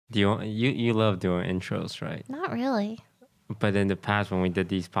You love doing intros, right? Not really. But in the past, when we did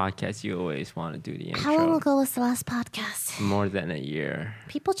these podcasts, you always want to do the intro. How long ago was the last podcast? More than a year.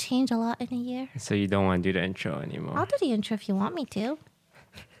 People change a lot in a year. So you don't want to do the intro anymore. I'll do the intro if you want me to.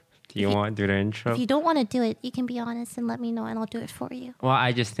 Do you want to do the intro? If you don't want to do it, you can be honest and let me know and I'll do it for you. Well,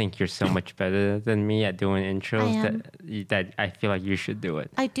 I just think you're so much better than me at doing intros that I feel like you should do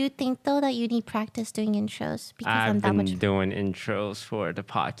it. I do think, though, that you need practice doing intros because I'm I've that been much... doing intros for the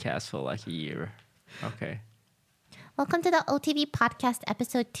podcast for like a year. Okay. Welcome to the OTV podcast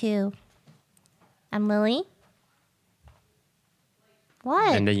episode 2. I'm Lily.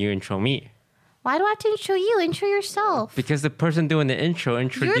 What? And then you intro me. Why do I have to intro you? Intro yourself. Because the person doing the intro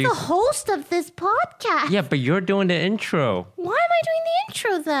introduced... You're the host of this podcast. Yeah, but you're doing the intro. Why am I doing the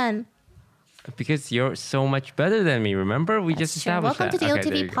intro then? Because you're so much better than me. Remember? We just established Welcome that. to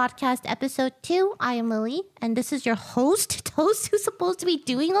the OTV podcast episode 2. I am Lily, and this is your host. Host who's supposed to be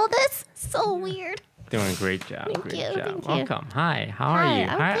doing all this? So weird. Doing a great job. Thank you. Welcome. Hi. How are you?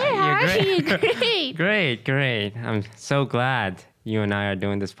 I'm good. How are you? Great. Great. I'm so glad you and I are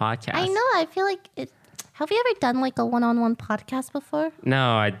doing this podcast. I know. I feel like it. Have you ever done like a one-on-one podcast before?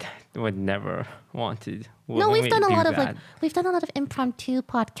 No, I would never want to. No, we've done a lot of impromptu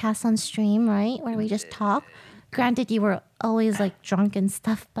podcasts on stream, right? Where we just talk. Granted, you were always like drunk and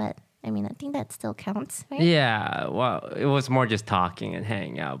stuff, but I mean, I think that still counts, right? Yeah, well, it was more just talking and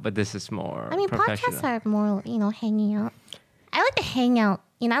hanging out, but this is more professional. Podcasts are more, hanging out. I like to hang out.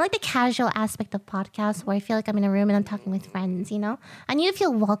 I like the casual aspect of podcasts where I feel like I'm in a room and I'm talking with friends, I need to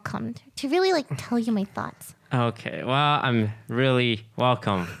feel welcomed to really like tell you my thoughts. Okay, well, I'm really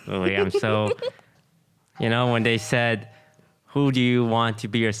welcome, Lily. I'm so, when they said, who do you want to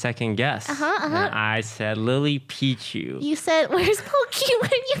be your second guest? And I said, LilyPichu. You said, where's Pokey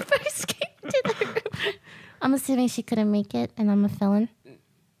when you first came to the room? I'm assuming she couldn't make it and I'm a fill-in.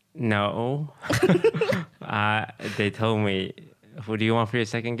 No. They told me, who do you want for your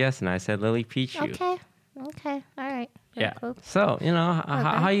second guest? And I said, LilyPichu. Okay. All right. Yeah. Cool. So,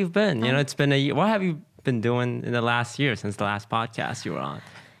 how you've been? It's been a year. What have you been doing in the last year since the last podcast you were on?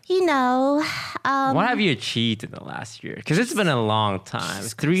 What have you achieved in the last year? Because it's been a long time.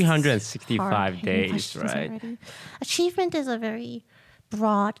 365 days, right? Already. Achievement is a very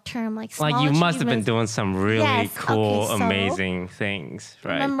broad term. Like you must have been doing some really cool, amazing things,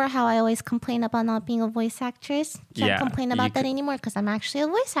 right? Remember how I always complain about not being a voice actress? Can't complain about that anymore because I'm actually a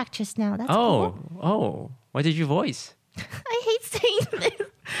voice actress now. That's cool. Oh, what did you voice? I hate saying this.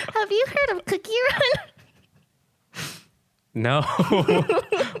 Have you heard of Cookie Run? No.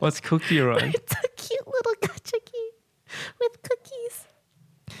 What's Cookie Run? It's a cute little gacha with cookies.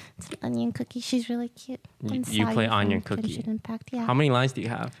 It's an onion cookie. She's really cute. You play Onion Cookie. Genshin Impact, yeah. How many lines do you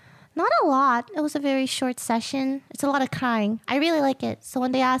have? Not a lot. It was a very short session. It's a lot of crying. I really like it. So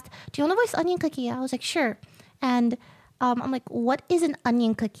when they asked, do you want to voice Onion Cookie? I was like, sure. And I'm like, what is an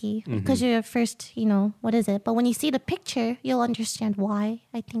onion cookie? Because you're first, what is it? But when you see the picture, you'll understand why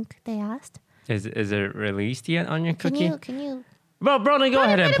I think they asked. Is it released yet, Onion Cookie? Can you? Bro, then go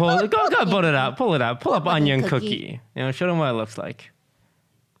ahead and pull it. Go pull it out. Pull it out. Pull up Onion Cookie. Show them what it looks like.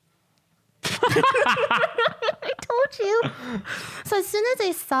 I told you. So as soon as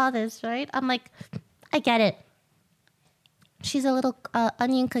I saw this, right, I'm like, I get it. She's a little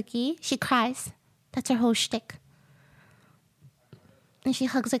onion cookie. She cries. That's her whole shtick. And she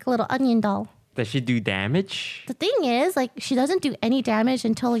hugs like a little onion doll. Does she do damage? The thing is, she doesn't do any damage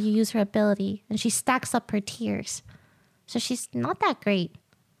until you use her ability. And she stacks up her tears. So she's not that great.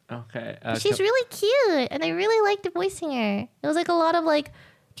 Okay. She's really cute. And I really liked voicing her. It was like a lot of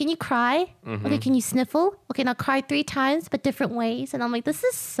can you cry? Okay, can you sniffle? Okay, now cry 3 times, but different ways. And I'm like, this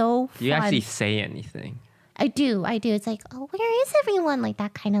is so fun. Do you actually say anything? I do. It's like, oh, where is everyone? Like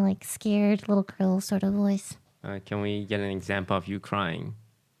that kind of scared little girl sort of voice. Can we get an example of you crying?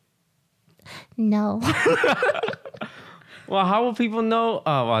 No. Well, how will people know?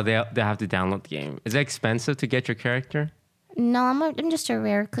 Oh, well, they have to download the game. Is it expensive to get your character? No, I'm just a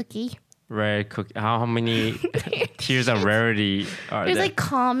rare cookie. Rare cookie. How many tiers of rarity are there? There's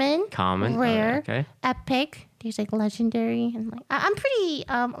common, rare, okay. epic. There's legendary, and I'm pretty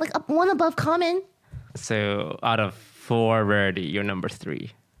one above common. So out of 4 rarity, you're number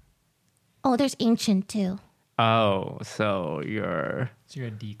 3. Oh, there's ancient too. Oh, so you're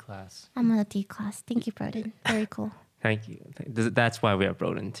a D class. I'm a D class. Thank you, Broden. Very cool. Thank you. That's why we have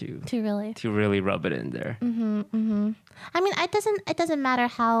Broden to really rub it in there. I mean, it doesn't matter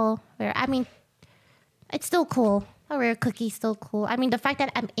how rare. I mean, it's still cool. A rare cookie is still cool. I mean, the fact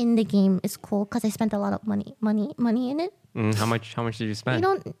that I'm in the game is cool because I spent a lot of money in it. How much did you spend?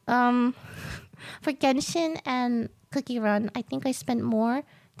 For Genshin and Cookie Run, I think I spent more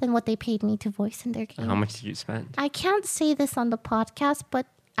than what they paid me to voice in their game. How much did you spend? I can't say this on the podcast, but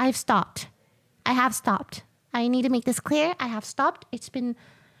I've stopped. I have stopped. I need to make this clear. I have stopped. It's been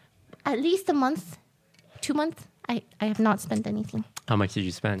at least a month, 2 months. I have not spent anything. How much did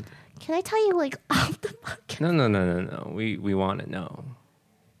you spend? Can I tell you like off the podcast? No. We want to know.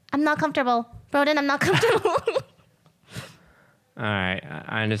 I'm not comfortable. Broden, I'm not comfortable. All right.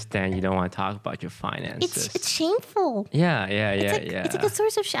 I understand you don't want to talk about your finances. It's shameful. Yeah. It's like a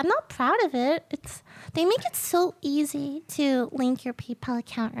source of shame. I'm not proud of it. They make it so easy to link your PayPal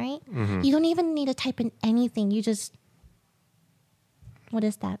account, right? Mm-hmm. You don't even need to type in anything. You just... What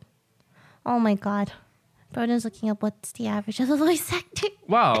is that? Oh my God. Broden's looking up what's the average of a voice actor.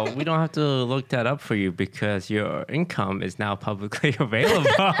 Well, we don't have to look that up for you because your income is now publicly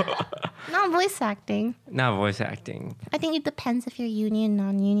available. Not voice acting. Not voice acting. I think it depends if you're union,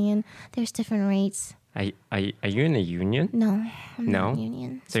 non-union. There's different rates. Are you in a union? No, I'm not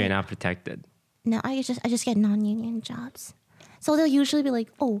union. So you're not protected? No, I just get non-union jobs. So they'll usually be like,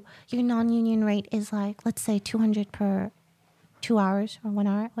 oh, your non-union rate is like, let's say 200 per 2 hours or 1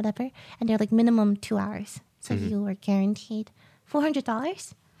 hour, whatever. And they're like minimum 2 hours. So you are guaranteed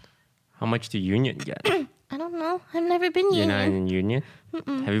 $400. How much do union get? I don't know. I've never been union. You're not in union?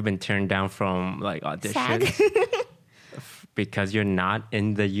 Mm-mm. Have you been turned down from like auditions? SAG. Because you're not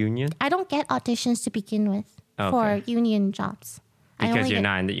in the union? I don't get auditions to begin with for union jobs. Because you're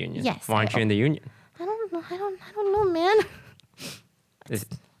not in the union? Yes. Why aren't you in the union? I don't know. I don't know, man.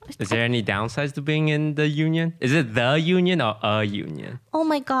 Is there any downsides to being in the union? Is it the union or a union? Oh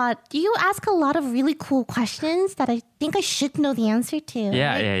my God. You ask a lot of really cool questions that I think I should know the answer to.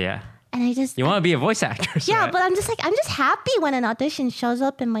 Yeah. And You want to be a voice actress, yeah, right? but I'm just happy when an audition shows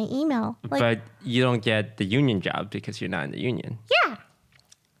up in my email. But you don't get the union job because you're not in the union. Yeah.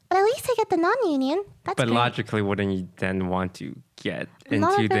 But at least I get the non-union. That's But great. Logically, wouldn't you then want to get I'm into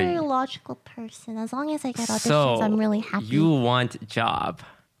not a the... very logical person. As long as I get auditions, I'm really happy. You want job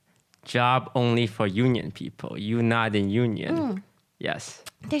only for union people. You not in union. Yes.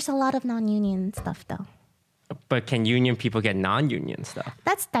 There's a lot of non-union stuff, though. But can union people get non-union stuff?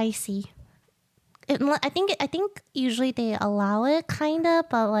 That's dicey. I think usually they allow it, kind of,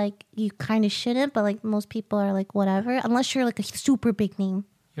 but like you kind of shouldn't. But like most people are like whatever, unless you're like a super big name.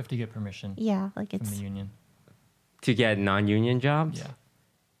 You have to get permission. Yeah, like from the union to get non-union jobs. Yeah.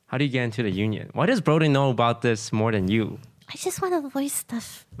 How do you get into the union? Why does Brody know about this more than you? I just want to voice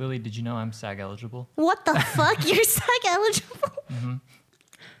stuff. Lily, did you know I'm SAG eligible? What the fuck? You're SAG eligible? Mm-hmm.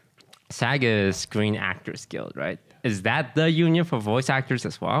 SAG is Screen Actors Guild, right? Is that the union for voice actors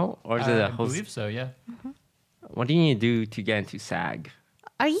as well? Or is it a whole... I believe so, yeah. Mm-hmm. What do you need to do to get into SAG?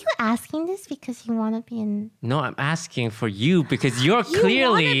 Are you asking this because you want to be in... No, I'm asking for you because you're clearly... You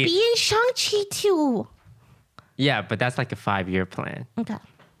want to be in Shang-Chi too. Yeah, but that's like a 5-year plan. Okay.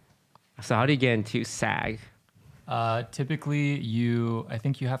 So how do you get into SAG? Typically, I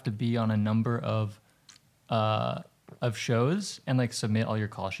think you have to be on a number of shows and like submit all your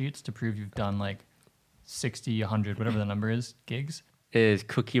call sheets to prove you've done like 60, 100, whatever the number is, gigs. Is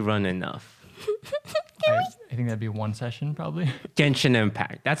Cookie Run enough? I think that'd be one session probably. Genshin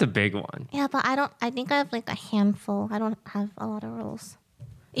Impact. That's a big one. Yeah, but I think I have like a handful. I don't have a lot of roles.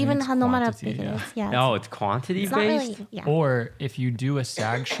 Even no matter how big it is. Yeah. Oh, it's quantity based? Really, yeah. Or if you do a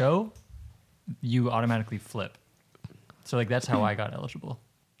SAG show, you automatically flip. So like that's how I got eligible.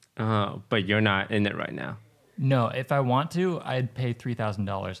 But you're not in it right now. No, if I want to, I'd pay $3,000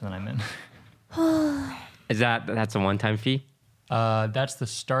 and then I'm in. That's a one-time fee? That's the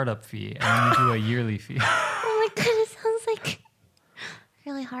startup fee, and then you do a yearly fee. Oh my god, it sounds like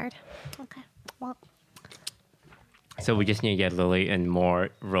really hard. Okay, well. So we just need to get Lily in more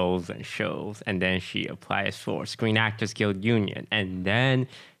roles and shows, and then she applies for Screen Actors Guild Union, and then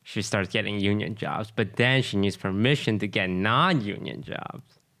she starts getting union jobs, but then she needs permission to get non-union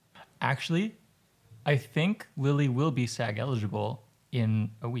jobs. Actually, I think Lily will be SAG eligible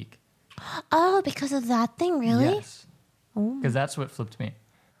in a week. Oh, because of that thing, really? Yes. Because that's what flipped me.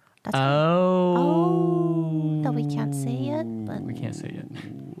 That we can't say yet, but we can't say yet.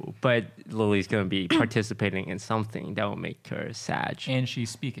 But Lily's going to be participating in something that will make her SAG. And she's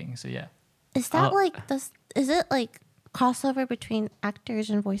speaking, so yeah. Is that is it like crossover between actors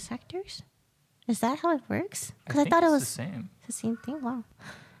and voice actors? Is that how it works? Because I thought it was the same. The same thing. Wow.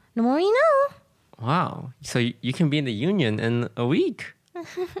 The more you know. Wow. So you can be in the union in a week.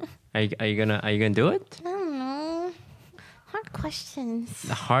 Are you gonna do it? I don't know. Hard questions.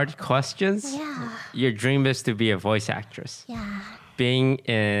 Hard questions? Yeah. Your dream is to be a voice actress. Yeah. Being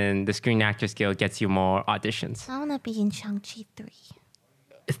in the Screen Actors Guild gets you more auditions. I want to be in Shang-Chi 3.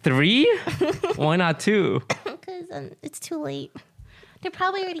 3? Why not 2? Because it's too late. They're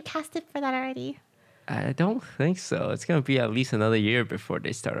probably already casted for that already. I don't think so. It's gonna be at least another year before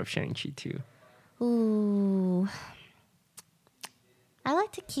they start up Shang-Chi 2. Ooh. I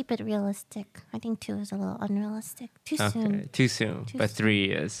like to keep it realistic. I think 2 is a little unrealistic. Too soon. Too soon. But 3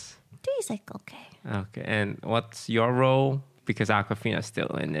 is. 3 is like okay. Okay. And what's your role? Because Aquafina's still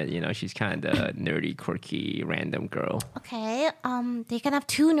in it. You know, she's kind of nerdy, quirky, random girl. Okay. They can have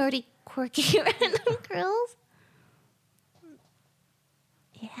 2 nerdy, quirky, random girls.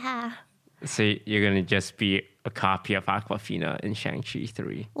 Yeah. So you're gonna just be a copy of Aquafina in Shang-Chi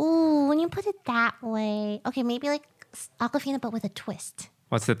 3. Ooh, when you put it that way. Okay, maybe like Aquafina, but with a twist.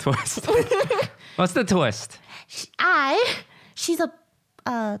 What's the twist? What's the twist? She's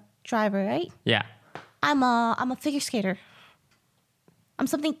a driver, right? Yeah. I'm a figure skater. I'm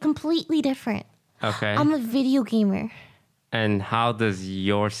something completely different. Okay. I'm a video gamer. And how does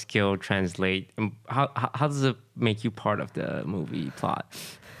your skill translate? How does it make you part of the movie plot?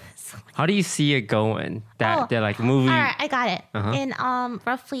 How do you see it going? They're like movie. All right, I got it. Uh-huh. In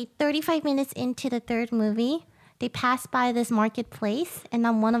roughly 35 minutes into the 3rd movie, they pass by this marketplace, and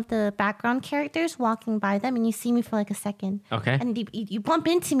I'm one of the background characters walking by them, and you see me for like a second. Okay. And you bump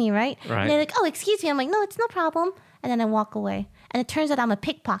into me, right? Right. And they're like, "Oh, excuse me." I'm like, "No, it's no problem." And then I walk away, and it turns out I'm a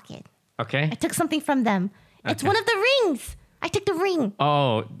pickpocket. Okay. I took something from them. It's Okay. one of the rings. I took the ring.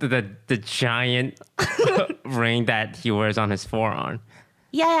 Oh, the giant ring that he wears on his forearm.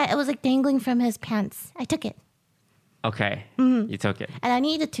 Yeah, it was like dangling from his pants. I took it. Okay. You took it. And I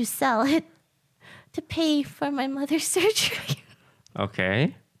needed to sell it to pay for my mother's surgery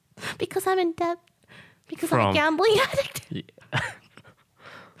Okay. because I'm in debt. Because I'm a From- gambling addict.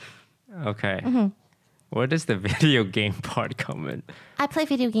 Okay. Where does the video game part come in? I play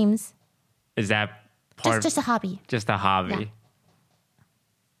video games. Is that part Just a hobby. just a hobby?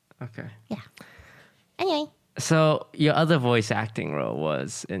 Okay. Yeah. Anyway, So your other voice acting role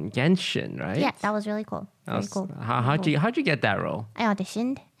was in Genshin, right? yeah, that was really cool. That Very was- cool. How'd you get that role? I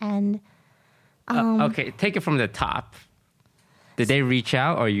auditioned and Okay, take it from the top. Did they reach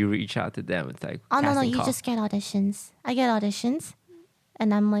out or you reach out to them? It's like no, casting you call? just get auditions. I get auditions,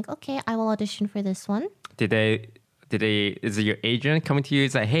 and I'm like, okay, I will audition for this one. Did they? Is it your agent coming to you?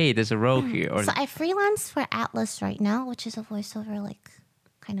 It's like, hey, there's a role here, or So I freelance for Atlas right now, which is a voiceover like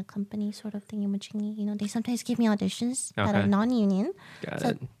kind of company sort of thingy majingy. You know, they sometimes give me auditions that are Okay. non-union. got So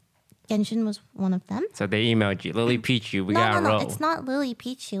it. Genshin was one of them. So they emailed you, LilyPichu, we got a No, role. it's not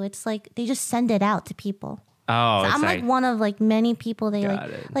LilyPichu. It's like they just send it out to people. Oh, So it's I'm like one of like many people they Got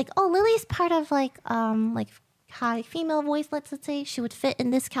it. like oh Lily's part of like high female voice, let's say she would fit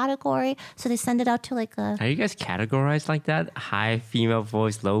in this category. So they send it out to like a Are you guys categorized like that? High female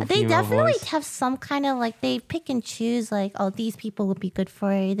voice, low they female definitely voice? have some kind of like they pick and choose like oh these people would be good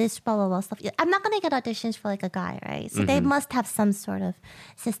for this blah blah blah stuff. I'm not gonna get auditions for like a guy, right? So they must have some sort of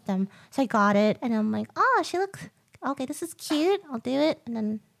system. So I got it and I'm like oh she looks okay, this is cute, I'll do it, and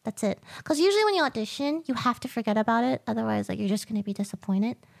then that's it. Because usually when you audition you have to forget about it, otherwise like you're just gonna be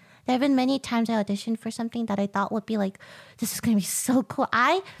disappointed. There have been many times I auditioned for something that I thought would be like, this is going to be so cool.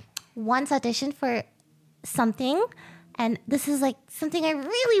 I once auditioned for something, and this is like something I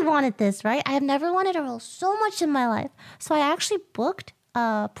really wanted this, right? I have never wanted a role so much in my life. So I actually booked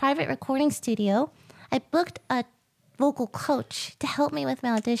a private recording studio. I booked a vocal coach to help me with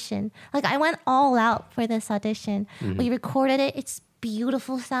my audition. Like I went all out for this audition. We recorded it. It's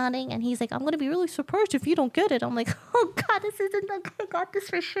beautiful sounding, and he's like, I'm gonna be really surprised if you don't get it. I'm like, oh god, this isn't I got this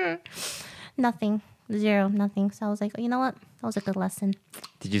for sure. Nothing. Zero. Nothing. So I was like, you know what, that was a good lesson.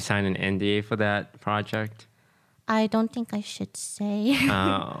 Did you sign an NDA for that project? I don't think I should say.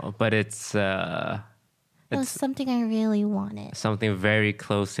 Oh, but it's It was something I really wanted. something very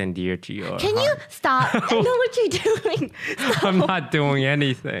close and dear to your Can you heart. stop? I know what you're doing. I'm not doing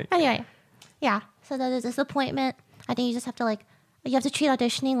anything. Anyway, yeah. So that is a disappointment. I think you just have to like, you have to treat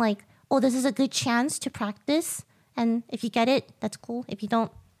auditioning like, oh, this is a good chance to practice, and if you get it, that's cool. If you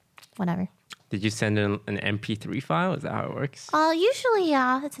don't, whatever. Did you send in an MP3 file? Is that how it works? Usually,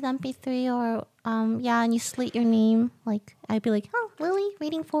 yeah, it's an MP3 or yeah, and you slate your name. Like I'd be like, oh, Lily,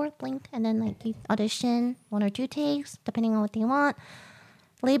 reading for Blink, and then like you audition 1 or 2 takes, depending on what they want.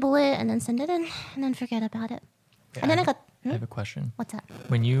 Label it and then send it in, and then forget about it. Okay, And then I got I have a question. what's that?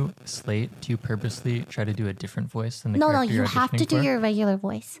 When you slate, do you purposely try to do a different voice than the No, character you you're have to auditioning do for? your regular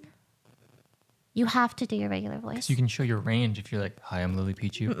voice. You have to do your regular voice. So you can show your range if you're like, hi, I'm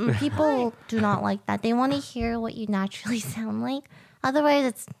LilyPichu. People do not like that. They want to hear what you naturally sound like. Otherwise,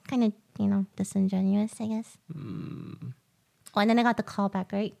 it's kind of, disingenuous, I guess. Oh, and then I got the call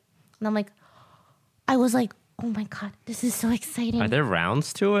back, right? And I'm like, I was like, oh my God, this is so exciting. Are there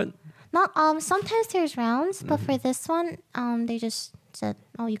rounds to it? Not sometimes there's rounds, but for this one, they just said,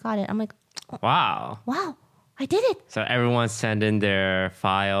 "Oh, you got it." I'm like, Wow. "Wow, I did it." So everyone send in their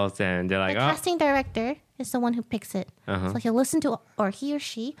files and they're like, The casting director is the one who picks it. So he'll listen to, or he or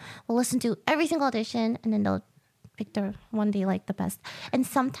she will listen to every single audition, and then they'll pick the one they like the best. And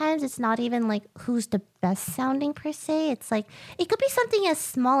sometimes it's not even like who's the best sounding per se. It's like, it could be something as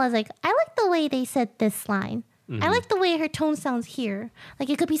small as like, I like the way they said this line. I like the way her tone sounds here. Like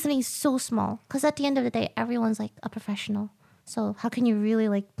it could be something so small. Because at the end of the day, everyone's like a professional. So how can you really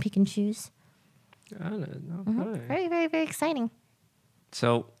like pick and choose? I don't know. Okay. Very, very, very exciting.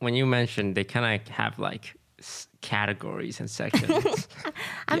 So when you mentioned they kind of have like categories and sections.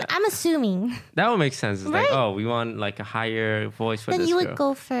 I'm assuming. That would make sense. It's Right. like, oh, we want like a higher voice for Then this you girl. would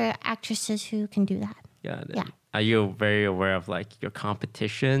go for actresses who can do that. Yeah. Yeah. Are you very aware of like your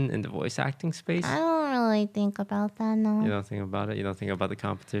competition in the voice acting space? I don't really think about that, no. You don't think about it? You don't think about the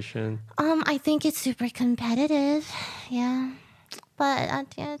competition? I think it's super competitive. Yeah. But at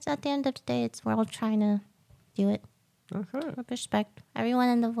the end of the day, we're all trying to do it Okay. with respect. Everyone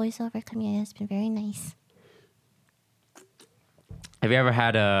in the voiceover community has been very nice. Have you ever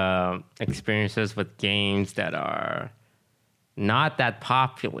had experiences with games that are not that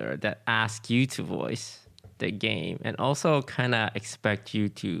popular that ask you to voice the game and also kind of expect you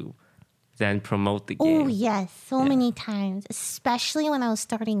to then promote the game? Oh, yes. So many times. Especially when I was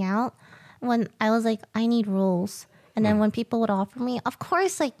starting out. When I was like, I need roles. And then when people would offer me, of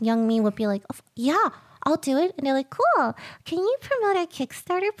course, like young me would be like, yeah, I'll do it. And they're like, cool. Can you promote our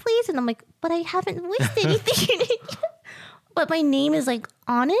Kickstarter, please? And I'm like, but I haven't voiced anything in it yet. But my name is like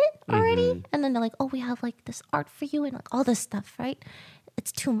on it already. And then they're like, oh, we have like this art for you and like all this stuff, right?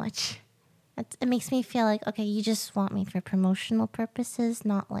 It's too much. It makes me feel like, okay, you just want me for promotional purposes,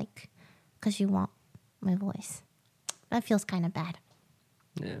 not like because you want my voice. That feels kind of bad.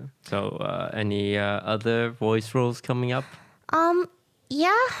 Yeah. So any other voice roles coming up?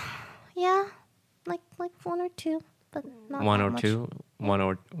 Yeah, like one or two, but not One that or much. two?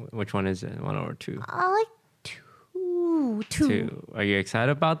 Which one is it? One or two? I like two. Two. Are you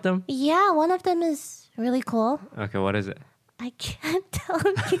excited about them? Yeah, one of them is really cool. Okay, what is it? I can't tell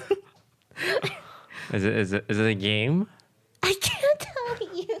you. Is it a game? I can't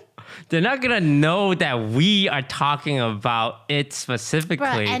tell you. They're not gonna know that we are talking about it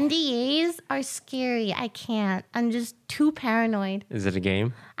specifically. Bruh, NDAs are scary. I can't. I'm just too paranoid. Is it a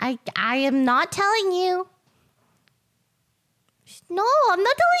game? I am not telling you. No, I'm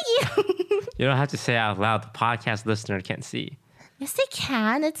not telling you. You don't have to say it out loud. The podcast listener can't see. Yes, they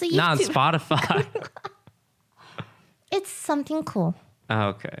can. It's a YouTube. Not on Spotify. It's something cool.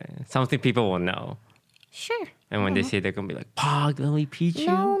 Okay. Something people will know. Sure. And when they see it, they're going to be like, Pog, LilyPichu?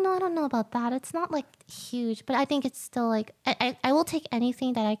 No, I don't know about that. It's not like huge, but I think it's still like, I will take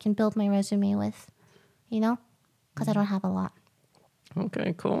anything that I can build my resume with, you know? Because I don't have a lot.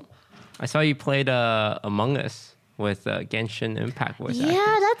 Okay, cool. I saw you played Among Us with Genshin Impact voice acting.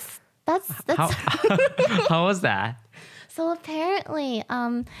 Yeah, that's How was that? So apparently,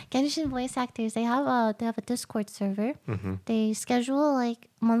 Genshin voice actors, they have a Discord server. They schedule like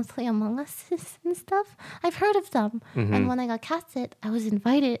monthly Among Us and stuff. I've heard of them. And when I got casted, I was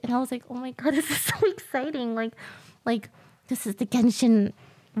invited, and I was like, oh my god, this is so exciting! Like this is the Genshin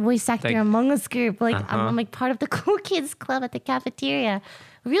voice actor Like, Among Us group. Like I'm like part of the cool kids club at the cafeteria.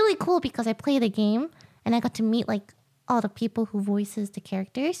 Really cool because I play the game and I got to meet like all the people who voices the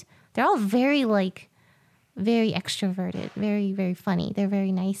characters. They're all very extroverted, very, very funny. They're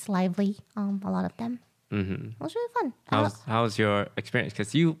very nice, lively, a lot of them. It was really fun. How's your experience?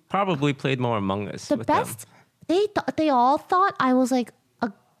 Because you probably played more Among Us The with best, them. they all thought I was like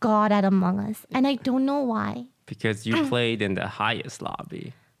a god at Among Us. And I don't know why. Because you played in the highest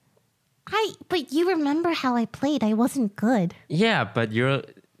lobby. But you remember how I played. I wasn't good. Yeah, but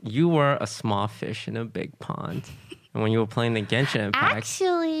you were a small fish in a big pond. And when you were playing the Genshin Impact...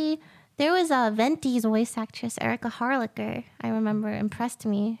 Actually, there was a Venti's voice actress, Erica Harlicker. I remember impressed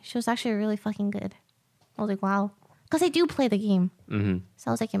me. She was actually really fucking good. I was like, wow. Because I do play the game. So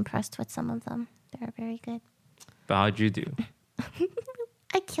I was like impressed with some of them. They were very good. But how'd you do?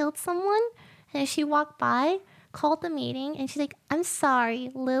 I killed someone, and she walked by, called the meeting, and she's like, I'm sorry,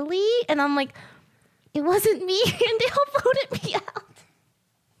 Lily? And I'm like, it wasn't me, and they all voted me out.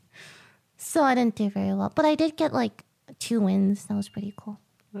 So I didn't do very well. But I did get like 2 wins. That was pretty cool.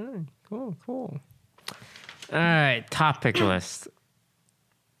 Cool. All right, topic list.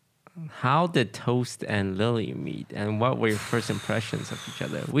 How did Toast and Lily meet, and what were your first impressions of each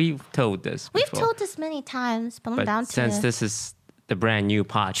other? We've told this before. We've told this many times, but I'm down to since this is the brand new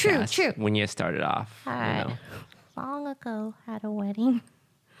podcast, True. when you started off, All right. Long ago, at a wedding.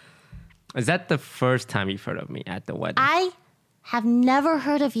 Is that the first time you've heard of me at the wedding? have never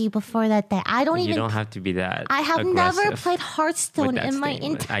heard of you before that day. I don't You even. don't have to be that. I have aggressive never played with Hearthstone that in my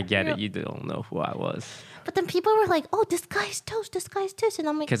statement. entire. I get it. You don't know who I was. But then people were like, "Oh, this guy's toast. This guy's toast," and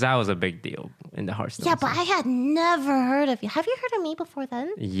I'm like, Because I was a big deal in the Hearthstone. "Yeah, but scene. I had never heard of you. Have you heard of me before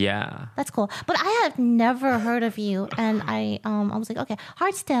then?" Yeah. That's cool. But I have never heard of you, and I was like, okay,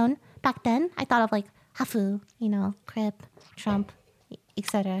 Hearthstone. Back then, I thought of like Hafu, Crip, Trump,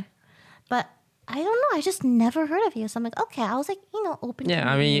 etc. But I don't know. I just never heard of you, so I'm like, okay. I was like, open. Yeah, to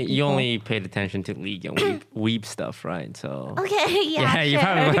I meeting mean, you people. only paid attention to League and weeb stuff, right? So. Okay, yeah, You sure.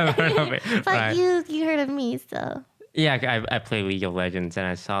 probably would have heard of it. But right? you heard of me, so. Yeah, I play League of Legends and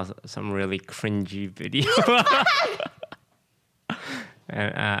I saw some really cringy video.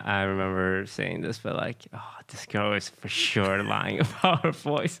 And I remember saying this, but like, oh, this girl is for sure lying about her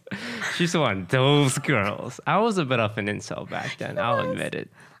voice. She's one of those girls. I was a bit of an incel back then. I'll admit it.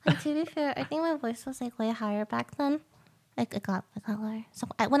 Like, to be fair, I think my voice was like way higher back then. Like it got lower. So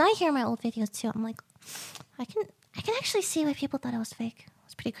when I hear my old videos too, I'm like, I can actually see why people thought it was fake. It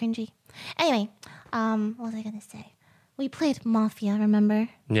was pretty cringy. Anyway, what was I gonna say? We played Mafia, remember?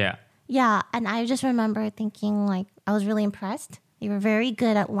 Yeah. Yeah, and I just remember thinking like I was really impressed. You were very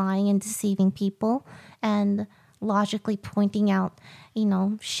good at lying and deceiving people and logically pointing out,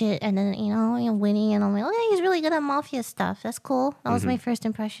 shit and then, winning. And I'm like, okay, he's really good at Mafia stuff. That's cool. That was my first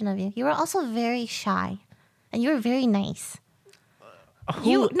impression of you. You were also very shy and you were very nice.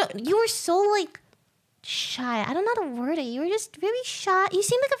 You were so like shy. I don't know how to word it. You were just very shy. You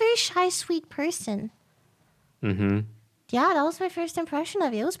seemed like a very shy, sweet person. Mm-hmm. Yeah, that was my first impression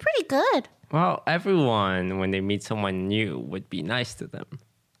of you. It was pretty good. Well, everyone, when they meet someone new, would be nice to them.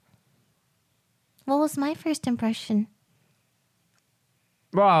 What was my first impression?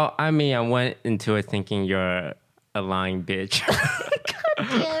 Well, I mean, I went into it thinking you're a lying bitch. God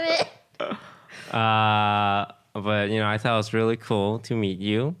damn it. But, I thought it was really cool to meet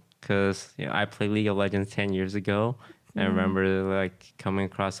you because, I played League of Legends 10 years ago. I remember, like, coming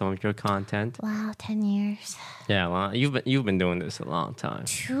across some of your content. Wow, 10 years. Yeah, well, you've been doing this a long time.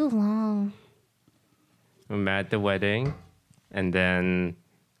 Too long. We met at the wedding, and then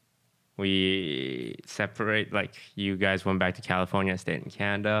we separate. Like, you guys went back to California, stayed in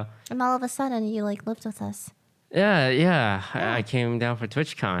Canada. And all of a sudden, you, like, lived with us. Yeah. I came down for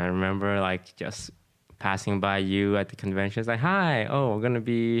TwitchCon. I remember, like, just passing by you at the convention. It's like, hi, we're going to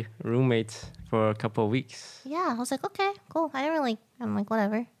be roommates for a couple of weeks. Yeah, I was like, okay, cool. I'm like,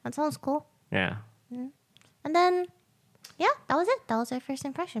 whatever. That sounds cool. Yeah. And then, yeah, that was it. That was our first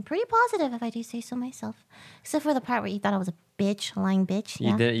impression. Pretty positive, if I do say so myself. Except for the part where you thought I was a bitch, a lying bitch.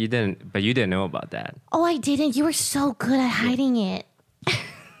 Yeah. You didn't know about that. Oh, I didn't. You were so good at hiding it.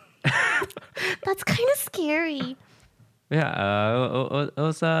 That's kind of scary. Yeah, it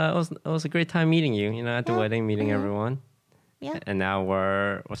was a great time meeting you. At the wedding, meeting everyone. Yeah. And now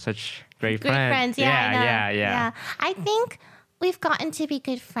we're such great Great friends. Yeah. Yeah. I think we've gotten to be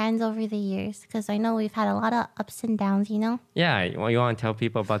good friends over the years because I know we've had a lot of ups and downs, Yeah, you want to tell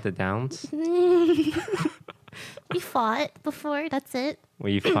people about the downs? We fought before. That's it.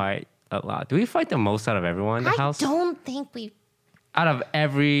 We fight a lot. Do we fight the most out of everyone in the house? I don't think we. Out of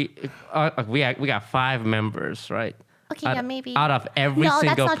every, we got 5 members, right? Okay, yeah, maybe. Out of every No, that's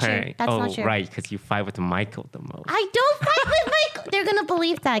single not true. parent. That's not true. Right, because you fight with Michael the most. I don't fight with Michael. They're gonna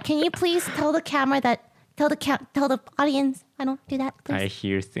believe that. Can you please tell the camera that? Tell the audience. I don't do that, please. I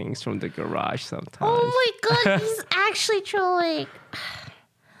hear things from the garage sometimes. Oh my god, he's actually trolling.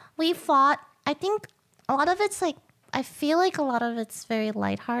 We fought. I think a lot of it's like. I feel like a lot of it's very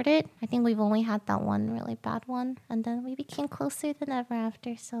lighthearted. I think we've only had that one really bad one, and then we became closer than ever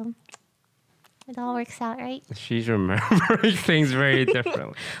after. So it all works out, right? She's remembering things very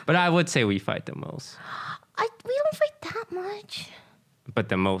differently. But I would say we fight the most. We don't fight that much. But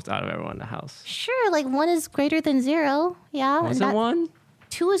the most out of everyone in the house. Sure, like 1 is greater than 0. Yeah. Was it 1?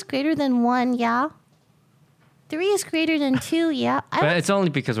 2 is greater than 1. Yeah. 3 is greater than 2, yeah. But it's only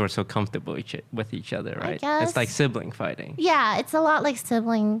because we're so comfortable with each other, right? guess. It's like sibling fighting. Yeah, it's a lot like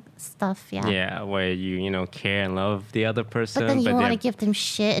sibling stuff, yeah. Yeah, where you care and love the other person. But then you want to give them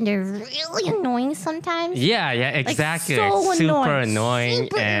shit and they're really annoying sometimes. Yeah, exactly. so Like, super annoying, annoying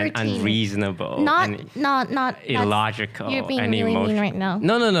super and irritating. unreasonable. Not illogical. You're being and really mean right now.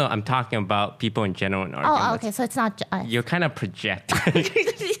 No. I'm talking about people in general in arguments. Oh, okay, so it's not us. You're kind of projecting.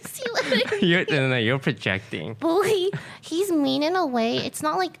 See what I mean? You're projecting. But he's mean in a way. It's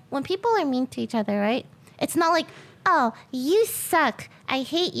not like when people are mean to each other, right? It's not like, oh, you suck. I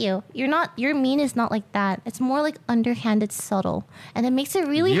hate you. Your mean is not like that. It's more like underhanded, subtle. And it makes it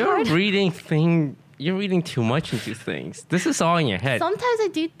really hard. You're reading things you're reading too much into things. This is all in your head. Sometimes I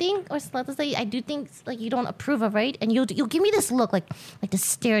do think, or let's say I do think like you don't approve of, right? And you'll give me this look like this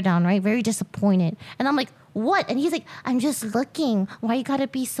stare down, right? Very disappointed. And I'm like, what? And he's like, I'm just looking. Why you gotta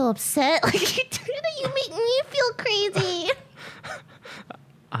be so upset? Like you make me feel crazy.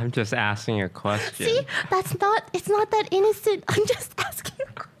 I'm just asking a question. See, it's not that innocent. I'm just asking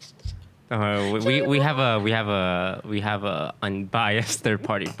a question. We have a unbiased third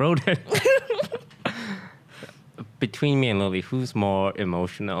party, Broden. Between me and Lily, who's more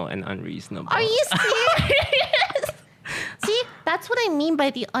emotional and unreasonable? Are you serious? See, that's what I mean by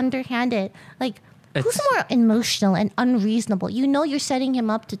the underhanded. Like, who's more emotional and unreasonable? You know, you're setting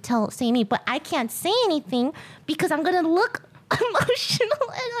him up to say me, but I can't say anything because I'm gonna look emotional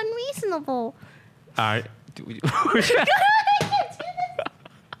and unreasonable. I can't do this.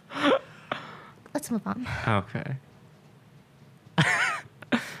 Let's move on. Okay.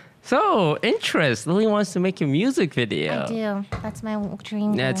 So, interest. Lily wants to make a music video. I do. That's my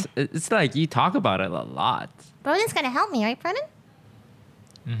dream goal. It's like you talk about it a lot. Broden's gonna help me, right, Broden?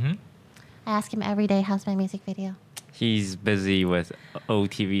 Mm-hmm. I ask him every day, how's my music video? He's busy with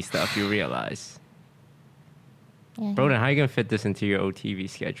OTV stuff, you realize. Yeah, Broden, how are you going to fit this into your OTV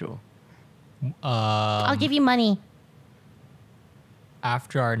schedule? I'll give you money.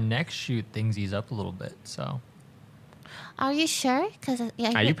 After our next shoot, things ease up a little bit, so... Are you sure?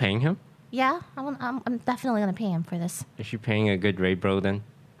 Are you paying him? Yeah, I'm definitely gonna pay him for this. Is you paying a good rate, Broden?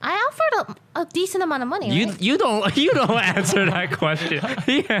 I offered a decent amount of money. Right? You don't answer that question.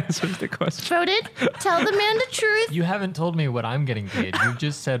 He answers the question. Broden, tell the man the truth. You haven't told me what I'm getting paid. You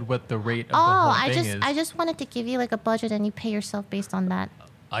just said what the rate of the whole thing is. I just wanted to give you like a budget and you pay yourself based on that.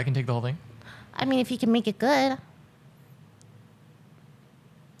 I can take the whole thing? I mean, if you can make it good.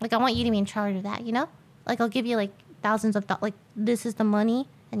 Like, I want you to be in charge of that, you know? Like, I'll give you like thousands of dollars. Like, this is the money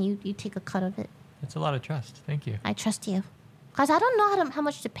and you take a cut of it. It's a lot of trust. Thank you. I trust you. Because I don't know how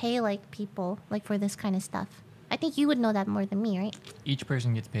much to pay like people like for this kind of stuff. I think you would know that more than me, right? Each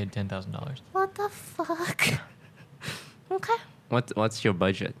person gets paid $10,000. What the fuck? Okay. What's your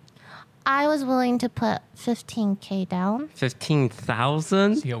budget? I was willing to put 15K down.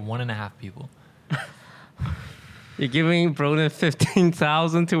 15,000? So you get 1.5 people. You're giving Broden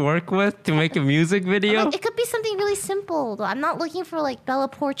 15,000 to work with to make a music video? Like, it could be something really simple. Though. I'm not looking for like Bella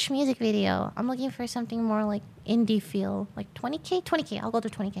Porch music video. I'm looking for something more like indie feel. Like 20K? 20K. I'll go to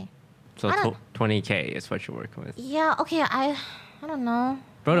 20K. So 20K is what you're working with. Yeah, okay. I don't know.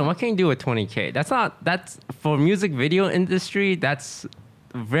 Broden, what can you do with 20K? That's for music video industry, that's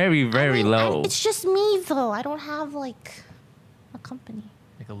very, very low. It's just me though. I don't have like a company.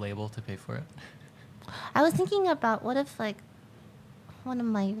 Like a label to pay for it? I was thinking about what if like one of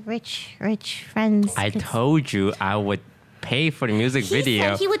my rich friends. I told you I would pay for the music video. He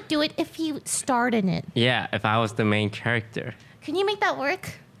said he would do it if he starred in it. Yeah, if I was the main character. Can you make that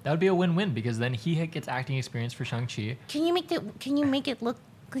work? That would be a win-win because then he gets acting experience for Shang-Chi. Can you make it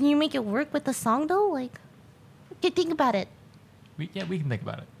work with the song though? Like, think about it. We can think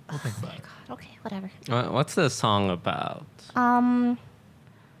about it. We'll think about it. God, okay, whatever. What's the song about?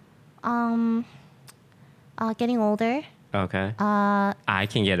 Getting older. Okay. I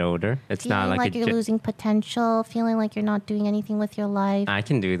can get older. It's not Feeling like you're losing potential. Feeling like you're not doing anything with your life. I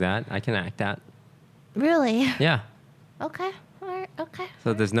can do that. I can act that. Really? Yeah. Okay. All right. Okay.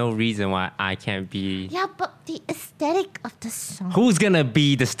 So there's no reason why I can't be... Yeah, but the aesthetic of the song. Who's gonna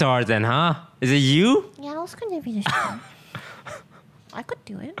be the star then, huh? Is it you? Yeah, I was gonna be the star. I could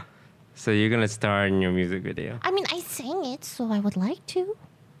do it. So you're gonna star in your music video? I mean, I sang it, so I would like to.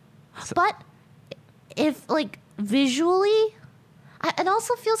 But if, like, visually... it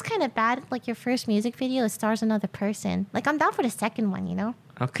also feels kind of bad, like your first music video, it stars another person. Like, I'm down for the second one, you know?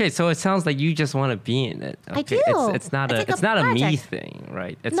 Okay, so it sounds like you just want to be in it. Okay. I do. It's not It's a me project. thing,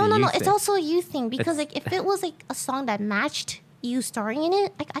 right? It's No. you It's thing. also a you thing. Because, like, if it was, like, a song that matched you starring in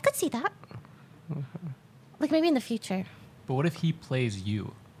it, I could see that. Like, maybe in the future. But what if he plays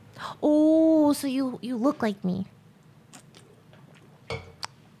you? Oh, so you look like me.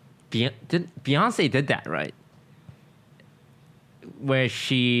 Beyonce did that, right? Where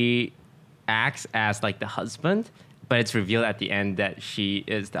she acts as like the husband, but it's revealed at the end that she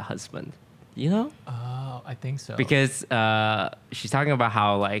is the husband. You know? Oh, I think so. Because she's talking about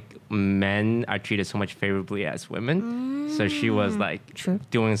how like men are treated so much favorably as women. So she was like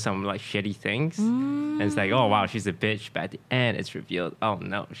doing some like shitty things. And it's like, oh wow, she's a bitch. But at the end it's revealed, oh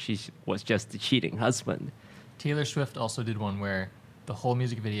no, she was just the cheating husband. Taylor Swift also did one where the whole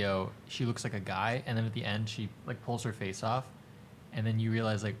music video, she looks like a guy, and then at the end she like pulls her face off, and then you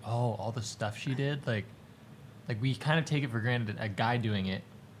realize like, oh, all the stuff she did, like we kind of take it for granted a guy doing it,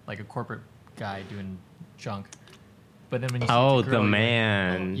 like a corporate guy doing junk. But then when you see Oh, it's a girl, the you're like,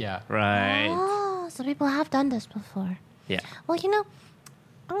 man. oh, yeah. Right. Oh, so people have done this before. Yeah. Well,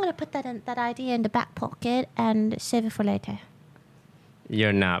 I'm gonna put that idea in the back pocket and save it for later.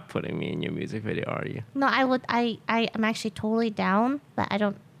 You're not putting me in your music video, are you? No, I would. I am actually totally down, but I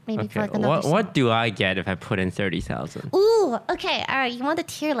don't. Maybe for Okay. like another. What do I get if I put in 30,000? Ooh. Okay. All right. You want the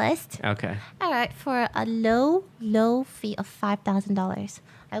tier list? Okay. All right. For a low fee of $5,000,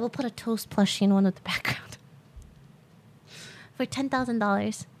 I will put a Toast plushie in one of the background. For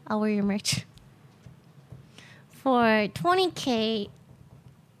 $10,000, I'll wear your merch. For $20K,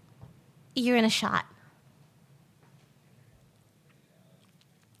 you're in a shot.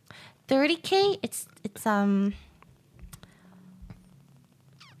 $30K, it's what do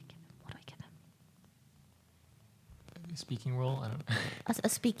I give him? Speaking role? I don't know. A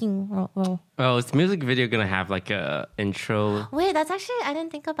speaking role. Oh, is the music video gonna have like a intro? Wait, that's actually I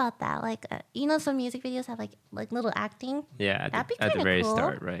didn't think about that. Like some music videos have like little acting. Yeah, That'd be at the kinda very cool.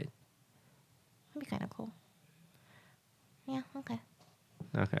 start, right? That'd be kind of cool. Yeah. Okay.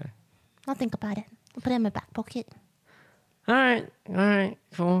 Okay. I'll think about it. I'll put it in my back pocket. All right.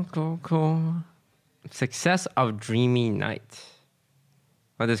 Cool. Success of Dreamy Night.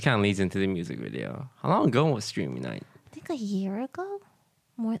 Well, this kind of leads into the music video. How long ago was Dreamy Night? I think a year ago,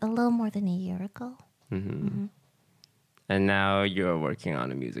 a little more than a year ago. And now you're working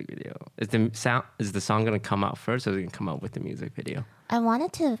on a music video. Is the song gonna come out first, or is it gonna come out with the music video? I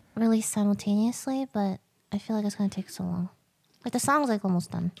wanted to release simultaneously, but I feel like it's gonna take so long. Like the song's like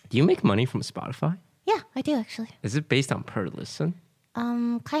almost done. Do you make money from Spotify? Yeah, I do actually. Is it based on per listen?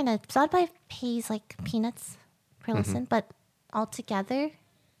 Kind of. Spotify pays like peanuts per listen, but altogether,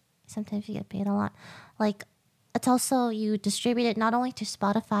 sometimes you get paid a lot. Like, it's also you distribute it not only to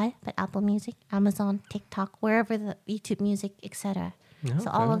Spotify, but Apple Music, Amazon, TikTok, wherever the YouTube Music, etc. So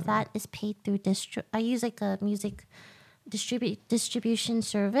all of that is paid through I use like a music distribution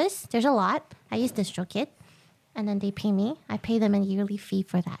service. There's a lot. I use DistroKid, and then they pay me. I pay them a yearly fee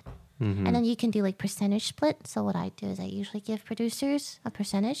for that. And then you can do like percentage split. So what I do is I usually give producers a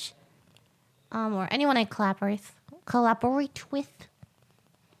percentage, or anyone I collaborate with.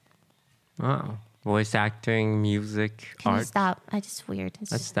 Wow. Voice acting, music, Can you art. stop? I just weird.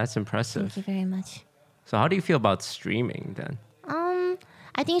 That's impressive. Thank you very much. So how do you feel about streaming then?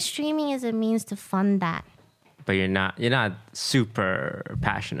 I think streaming is a means to fund that. But you're not super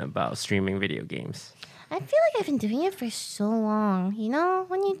passionate about streaming video games. I feel like I've been doing it for so long.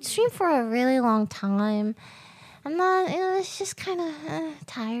 When you stream for a really long time, it's just kind of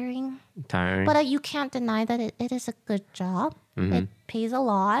tiring. Tiring. But you can't deny that it is a good job. It pays a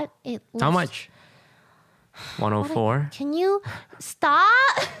lot. How much? 104? Can you stop?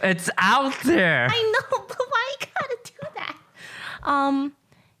 It's out there. I know, but why you gotta do that?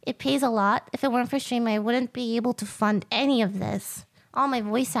 It pays a lot. If it weren't for streaming, I wouldn't be able to fund any of this. All my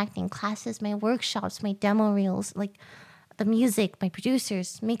voice acting classes, my workshops, my demo reels, like the music, my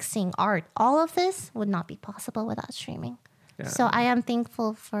producers, mixing, art, all of this would not be possible without streaming. Yeah. So I am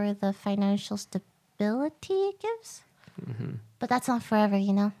thankful for the financial stability it gives. But that's not forever,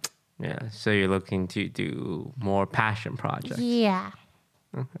 Yeah, so you're looking to do more passion projects. Yeah.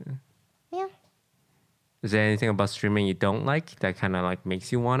 Okay. Yeah. Is there anything about streaming you don't like that kind of like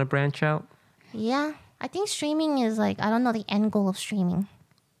makes you want to branch out? Yeah. I think streaming is like, I don't know the end goal of streaming.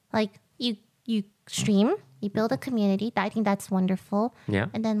 Like you stream, you build a community. I think that's wonderful. Yeah.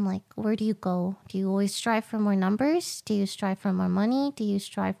 And then like, where do you go? Do you always strive for more numbers? Do you strive for more money? Do you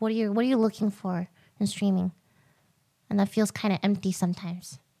strive, what are you looking for in streaming? And that feels kind of empty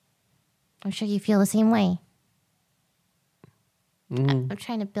sometimes. I'm sure you feel the same way. I'm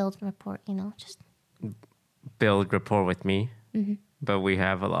trying to build rapport, just build rapport with me. But we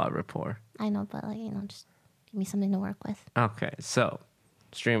have a lot of rapport. I know, but like, just give me something to work with. Okay, so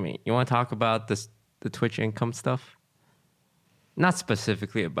streaming. You want to talk about the Twitch income stuff? Not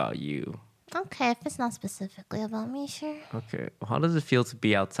specifically about you. Okay, if it's not specifically about me, sure. Okay, how does it feel to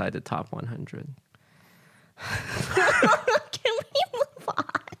be outside the top 100? Can we move on?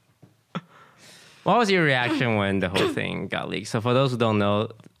 What was your reaction when the whole thing got leaked? So for those who don't know,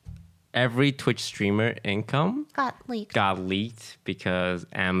 every Twitch streamer income got leaked because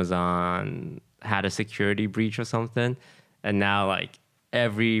Amazon had a security breach or something. And now like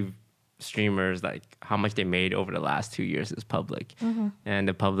every streamer's like how much they made over the last 2 years is public. And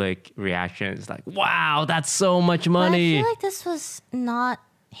the public reaction is like, wow, that's so much money. But I feel like this was not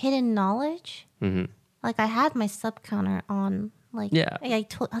hidden knowledge. Like I had my sub counter on. Like, yeah, I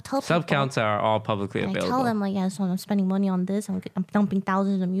tell sub people, counts are all publicly available. I tell them like, yeah, so I'm spending money on this. I'm dumping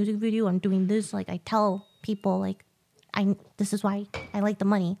thousands in a music video. I'm doing this. Like I tell people like this is why I like the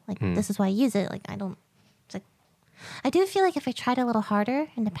money. Like this is why I use it. Like I don't. It's like I do feel like if I tried a little harder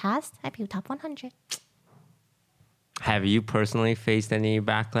in the past, I'd be top 100. Have you personally faced any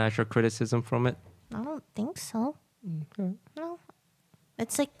backlash or criticism from it? I don't think so. Okay. No,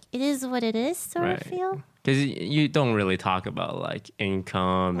 it's like it is what it is. Sort of feel. Because you don't really talk about like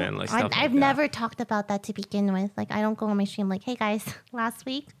income and like stuff. I've never talked about that to begin with. Like I don't go on my stream like, hey guys, last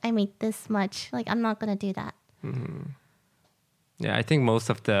week I made this much. Like I'm not gonna do that. Yeah, I think most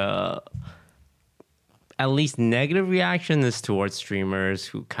of the at least negative reaction is towards streamers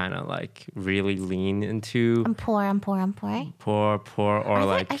who kind of like really lean into I'm poor, or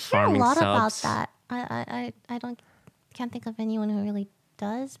like I hear farming a lot subs. about that. I can't think of anyone who really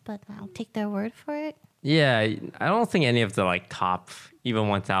does, but I'll take their word for it. Yeah, I don't think any of the like top even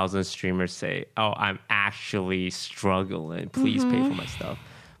 1,000 streamers say, "Oh, I'm actually struggling. Please pay for my stuff."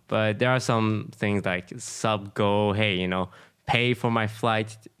 But there are some things like sub go, hey, you know, pay for my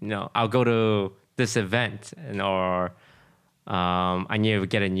flight. You know, I'll go to this event, or I need to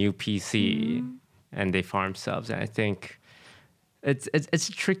get a new PC, and they farm subs. And I think it's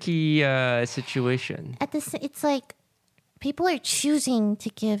a tricky situation. It's like people are choosing to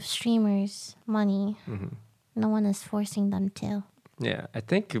give streamers money. No one is forcing them to. Yeah, I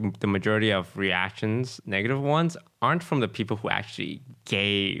think the majority of reactions, negative ones, aren't from the people who actually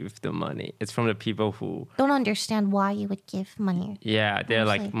gave the money. It's from the people who don't understand why you would give money. Yeah, they're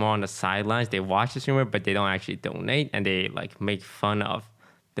like more on the sidelines. They watch the streamer, but they don't actually donate, and they like make fun of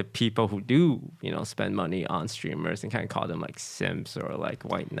the people who do, you know, spend money on streamers and kind of call them like simps or like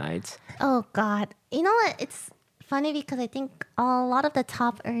white knights. Oh God, you know what? It's funny because I think a lot of the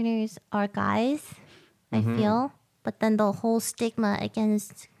top earners are guys. I feel. But then the whole stigma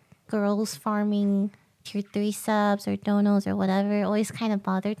against girls farming tier 3 subs or donos or whatever always kind of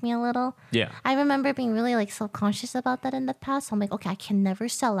bothered me a little. Yeah. I remember being really like self-conscious about that in the past. So I'm like, okay, I can never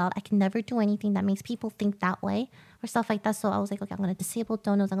sell out. I can never do anything that makes people think that way or stuff like that. So I was like, okay, I'm going to disable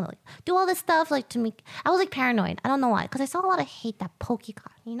donos. I'm going to like do all this stuff like to make... I was like paranoid. I don't know why. Because I saw a lot of hate that Pokey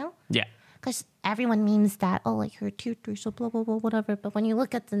got, you know? Yeah. Because everyone memes that, oh, like you're a tier 3, so blah, blah, blah, whatever. But when you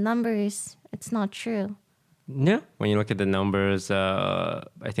look at the numbers, it's not true. Yeah, when you look at the numbers, I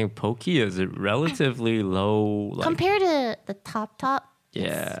think Pokey is relatively low. Like, compared to the top. Yeah,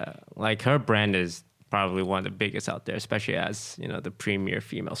 yes. Like her brand is probably one of the biggest out there, especially as, you know, the premier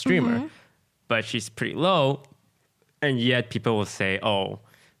female streamer. But she's pretty low, and yet people will say, oh,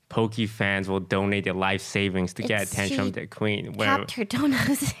 Pokey fans will donate their life savings to get attention from their queen. Capped her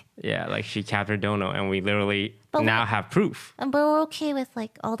donos. Yeah, like she capped her dono, and we literally now have proof. But we're okay with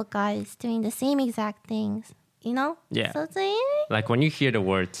like all the guys doing the same exact things, you know? Yeah. So it's like when you hear the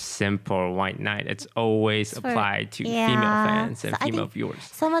word simp or white knight, it's always applied to female fans and female viewers.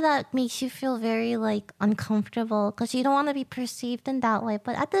 Some of that makes you feel very like uncomfortable because you don't want to be perceived in that way.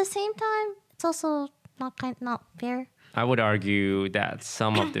 But at the same time, it's also not fair. I would argue that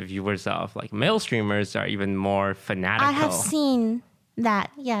some of the viewers of like male streamers are even more fanatical. I have seen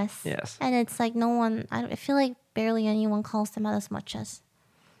that, yes. Yes. And it's like no one, I feel like barely anyone calls them out as much as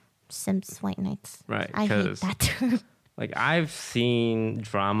simps, white knights. Right. I hate that term. Like I've seen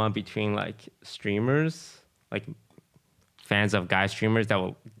drama between like streamers, like fans of guy streamers that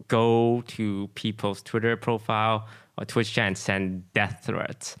will go to people's Twitter profile or Twitch chat and send death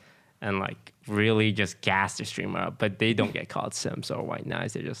threats and like really just gas the streamer up, but they don't get called simps or white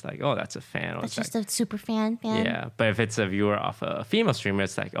knights. They're just like, oh, that's a fan. That's just a super fan. Yeah, but if it's a viewer of a female streamer,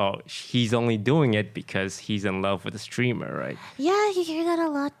 it's like, oh, he's only doing it because he's in love with the streamer, right? Yeah, you hear that a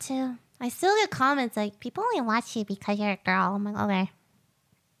lot too. I still get comments like, people only watch you because you're a girl. I'm like, okay.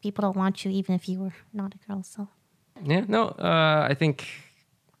 People don't want you even if you were not a girl, so. Yeah, no, I think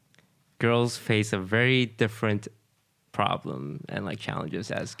girls face a very different problem and like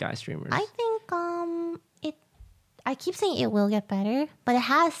challenges as guy streamers. I think I keep saying it will get better, but it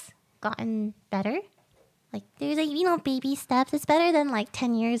has gotten better. Like there's like, you know, baby steps. It's better than like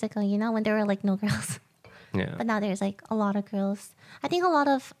 10 years ago, you know, when there were like no girls. Yeah. But now there's like a lot of girls. I think a lot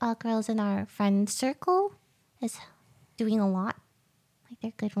of girls in our friend circle is doing a lot. Like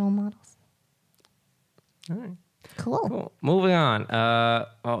they're good role models. All right. Cool. Moving on.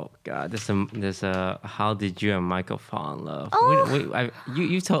 Oh God, this how did you and Michael fall in love? Oh.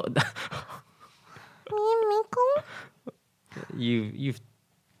 You told Me and Michael. you've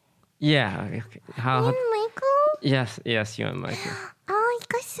yeah. Okay. How? Me and Michael. Yes, you and Michael. Oh, you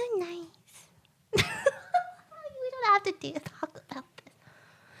guys so nice. We don't have to talk about this.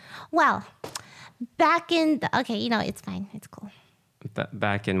 Well, back in okay, you know, it's fine. It's cool.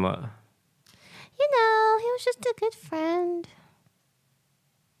 Back in what? You know, he was just a good friend.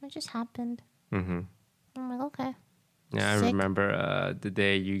 It just happened. Mm-hmm. I'm like, okay. Yeah, I Sick. remember the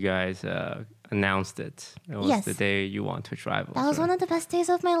day you guys announced it. It was the day you won Twitch Rivals. That was one of the best days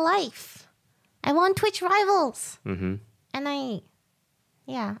of my life. I won Twitch Rivals. Mm-hmm. And I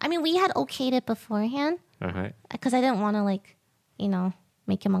mean, we had okayed it beforehand. Uh-huh. Because I didn't want to, like,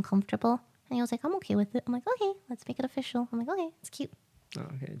 make him uncomfortable. And he was like, I'm okay with it. I'm like, okay, let's make it official. I'm like, okay, it's cute.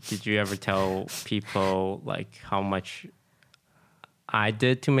 Okay. Did you ever tell people, like, how much I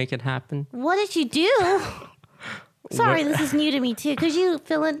did to make it happen? What did you do? Sorry, this is new to me, too. Could you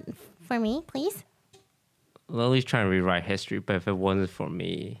fill in for me, please? Lily's trying to rewrite history, but if it wasn't for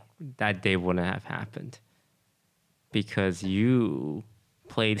me, that day wouldn't have happened. Because you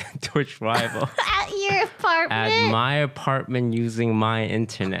played Twitch Rival At your apartment? at my apartment using my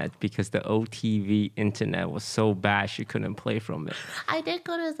internet because the OTV internet was so bad she couldn't play from it. I did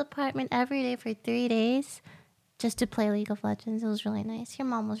go to his apartment every day for 3 days just to play League of Legends. It was really nice. Your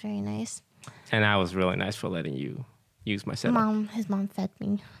mom was very nice. And I was really nice for letting you use my setup. His mom fed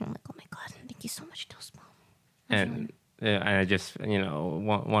me. I'm like, oh my God, thank you so much, Toast Mom. And I just,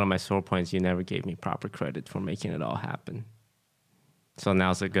 one of my sore points, you never gave me proper credit for making it all happen. So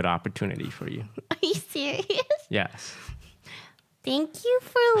now's a good opportunity for you. Are you serious? Yes. Thank you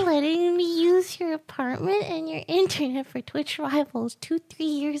for letting me use your apartment and your internet for Twitch Rivals 2-3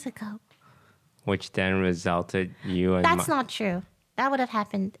 years ago. Which then resulted you and That's not true. That would have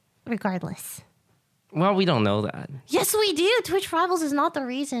happened regardless. Well, we don't know that. Yes, we do. Twitch Rivals is not the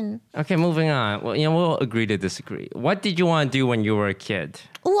reason. Okay, moving on. Well, we'll agree to disagree. What did you want to do when you were a kid?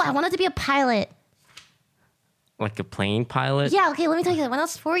 Oh, I wanted to be a pilot. Like a plane pilot? Yeah, okay, let me tell you. When I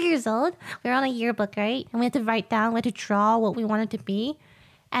was 4 years old, we were on a yearbook, right? And we had to write down, we had to draw what we wanted to be.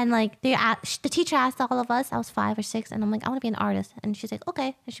 And like the teacher asked all of us, I was 5 or 6, and I'm like, I want to be an artist. And she's like,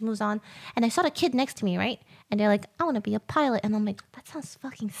 okay. And she moves on. And I saw the kid next to me, right? And they're like, I want to be a pilot. And I'm like, that sounds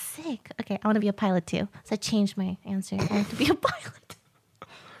fucking sick. Okay, I want to be a pilot too. So I changed my answer. I want to be a pilot.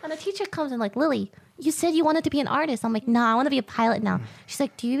 And the teacher comes and like, Lily, you said you wanted to be an artist. I'm like, no, I want to be a pilot now. She's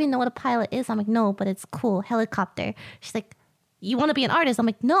like, do you even know what a pilot is? I'm like, no, but it's cool. Helicopter. She's like, you want to be an artist? I'm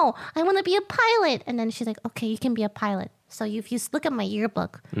like, no, I want to be a pilot. And then she's like, okay, you can be a pilot. So if you look at my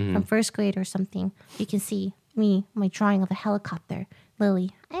yearbook from first grade or something, you can see me, my drawing of a helicopter.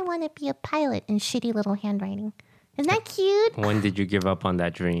 Lily, I want to be a pilot in shitty little handwriting. Isn't that cute? When did you give up on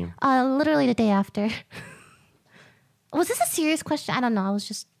that dream? Literally the day after. Was this a serious question? I don't know. I was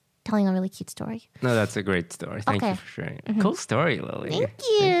just telling a really cute story. No, that's a great story. Thank you for sharing. Cool story, Lily. Thank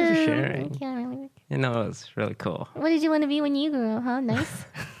you. Thank you for sharing. Thank you. I really like it. It was really cool. What did you want to be when you grew up, huh? Nice.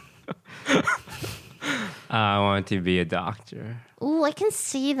 I wanted to be a doctor. Ooh, I can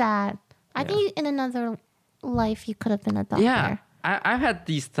see that. I think in another life you could have been a doctor. Yeah, I've had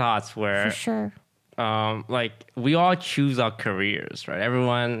these thoughts where... For sure. Like we all choose our careers, right?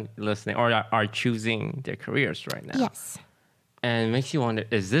 Everyone listening are choosing their careers right now. Yes. And it makes you wonder,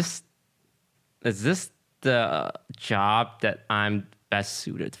 is this the job that I'm best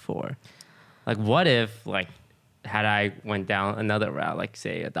suited for? Like what if had I went down another route, like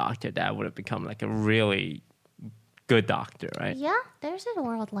say a doctor, that would have become like a really good doctor, right? Yeah, there's a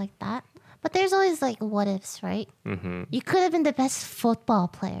world like that. But there's always like what ifs, right? Mm-hmm. You could have been the best football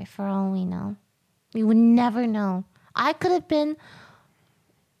player for all we know. We would never know. I could have been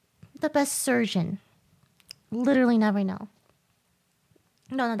the best surgeon. Literally never know.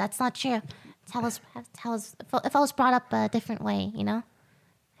 No, that's not true. If I was brought up a different way, I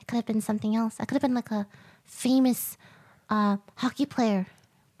could have been something else. I could have been like a famous hockey player.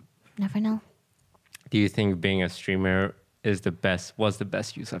 Never know. Do you think being a streamer was the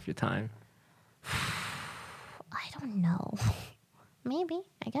best use of your time? I don't know. Maybe,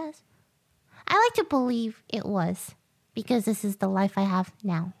 I guess. I like to believe it was because this is the life I have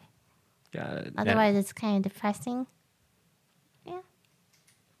now. Got it. Otherwise, it's kind of depressing. Yeah.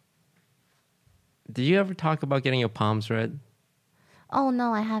 Did you ever talk about getting your palms read? Oh,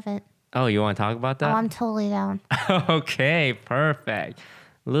 no, I haven't. Oh, you want to talk about that? Oh, I'm totally down. Okay, perfect.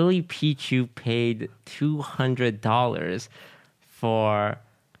 LilyPichu paid $200 for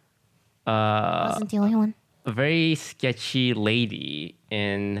Wasn't the only one. a very sketchy lady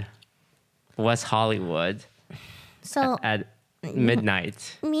in West Hollywood So at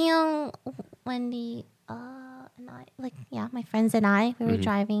midnight. me and Wendy and I, my friends and I, we were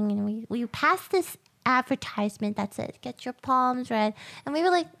driving and we passed this advertisement that said, get your palms read. And we were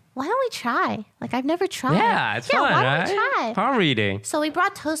like, why don't we try? Like, I've never tried. Yeah, it's fun, why right? don't we try? Palm reading. So we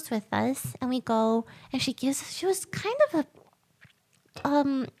brought Toast with us and we go and she was kind of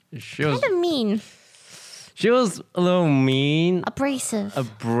She was mean. She was a little mean. Abrasive.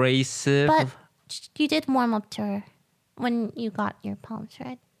 But you did warm up to her when you got your palms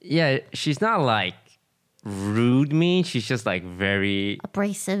read. yeah, she's not like rude mean. She's just like very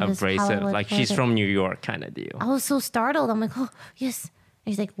Abrasive. abrasive. Like she's from New York kind of deal. I was so startled. I'm like, oh, yes.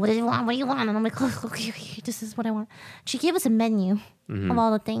 And he's like, what do you want? What do you want? And I'm like, oh, okay, this is what I want. She gave us a menu of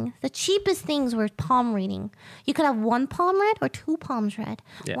all the things. The cheapest things were palm reading. You could have one palm read or two palms read.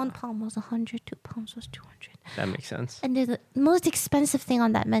 Yeah. One palm was 100, two palms was 200. That makes sense. And the most expensive thing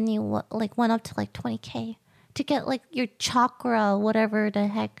on that menu went up to like 20K to get like your chakra, whatever the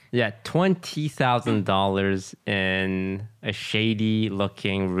heck. Yeah, $20,000 in a shady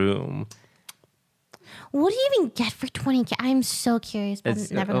looking room. What do you even get for 20K? I'm so curious, but I'm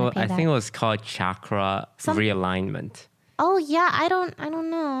never gonna pay that. I think it was called chakra realignment. Oh yeah, I don't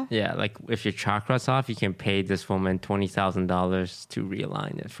know. Yeah, like if your chakra's off, you can pay this woman $20,000 to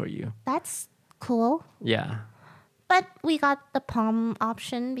realign it for you. That's cool. Yeah. But we got the palm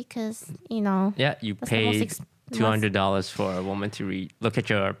option because, Yeah, you paid $200 for a woman to look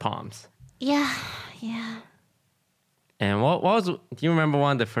at your palms. Yeah. And what was? Do you remember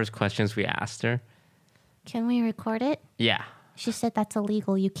one of the first questions we asked her? Can we record it? Yeah. She said that's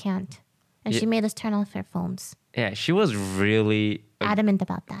illegal. You can't. And she made us turn off our phones. Yeah, she was really adamant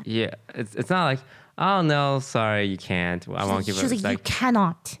about that. Yeah, it's not like, oh no, sorry, you can't. I won't give it. She was like, you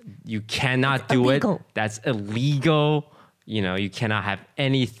cannot. You cannot do illegal. It. That's illegal. You cannot have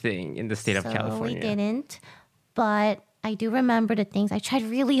anything in the state of California. We didn't, but I do remember the things. I tried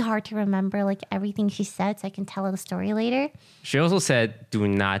really hard to remember like everything she said so I can tell her the story later. She also said, do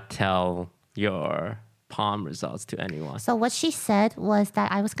not tell your palm results to anyone. So what she said was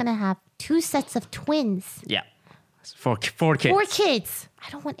that I was going to have 2 sets of twins. Yeah. Four kids. 4 kids. I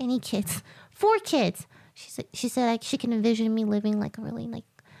don't want any kids. 4 kids. She said like she can envision me living like a really like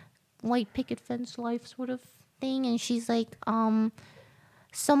white picket fence life sort of thing. And she's like,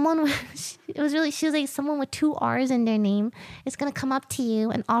 someone she was like, someone with 2 R's in their name is gonna come up to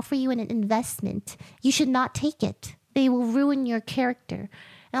you and offer you an investment. You should not take it. They will ruin your character.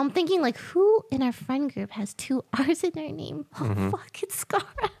 And I'm thinking like, who in our friend group has 2 R's in their name? Oh fuck, it's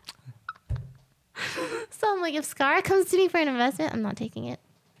Scara. So I'm like, if Scara comes to me for an investment, I'm not taking it.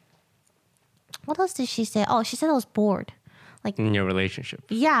 What else did she say? Oh, she said I was bored. Like in your relationship.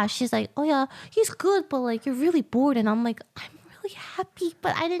 Yeah, she's like, oh yeah, he's good, but like you're really bored. And I'm like, I'm really happy,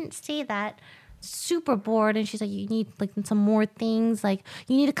 but I didn't say that. Super bored. And she's like, you need like some more things. Like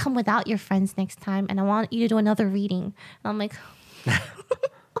you need to come without your friends next time. And I want you to do another reading. And I'm like,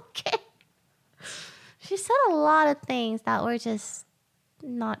 okay. She said a lot of things that were just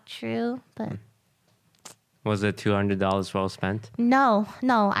not true, but. Was it $200 well spent? No,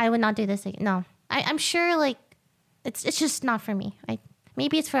 I would not do this again. No, I'm sure like it's just not for me.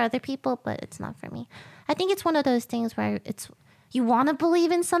 Maybe it's for other people, but it's not for me. I think it's one of those things where you want to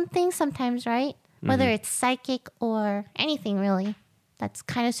believe in something sometimes, right? Whether it's psychic or anything really, that's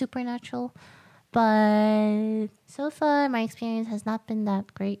kind of supernatural. But so far, my experience has not been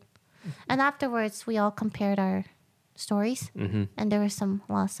that great. And afterwards, we all compared our stories, and there were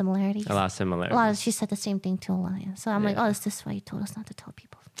a lot of similarities. She said the same thing to Alaya. So I'm like, oh, is this why you told us not to tell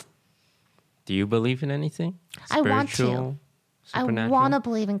people? Do you believe in anything? I want to. Supernatural? I want to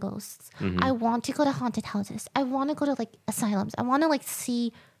believe in ghosts. I want to go to haunted houses. I want to go to like asylums. I want to like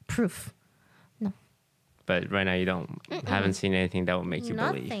see proof. No. But right now you haven't seen anything that will make you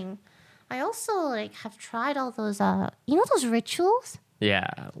believe. Nothing. I also like have tried all those those rituals?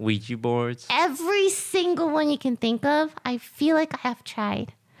 Yeah, Ouija boards. Every single one you can think of, I feel like I have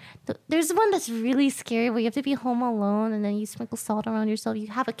tried. There's one that's really scary where you have to be home alone and then you sprinkle salt around yourself. You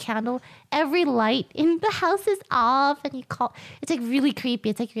have a candle. Every light in the house is off and you call. It's like really creepy.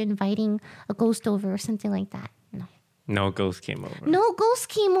 It's like you're inviting a ghost over or something like that. No ghost came over. No ghost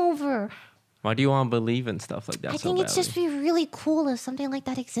came over. Why do you want to believe in stuff like that? I think it's just be really cool if something like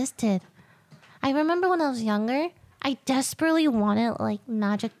that existed. I remember when I was younger, I desperately wanted like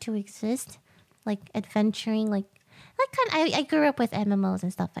magic to exist, like adventuring, like I grew up with MMOs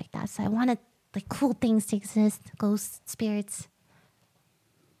and stuff like that, so I wanted like cool things to exist, ghosts, spirits.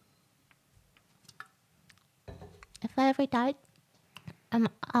 If I ever died,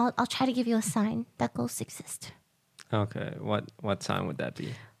 I'll try to give you a sign that ghosts exist. Okay, what sign would that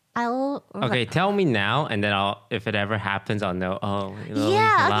be? Okay, tell me now, and then if it ever happens, I'll know. Oh,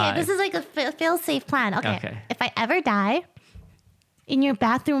 okay. This is like a fail-safe plan. Okay. If I ever die, in your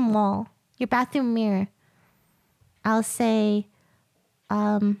bathroom wall, your bathroom mirror, I'll say,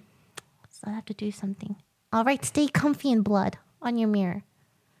 so I have to do something. I'll write "Stay comfy in blood" on your mirror.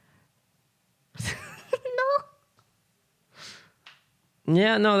 No.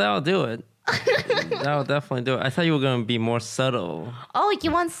 Yeah, no, that'll do it. That'll definitely do it. I thought you were going to be more subtle. Oh, you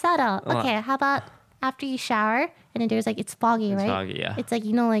want subtle? Okay, how about after you shower, and then there's like, it's foggy, right? Foggy, yeah. It's like,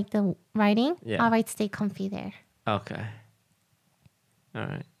 you know, like the writing? Yeah. I'll write stay comfy there. Okay. All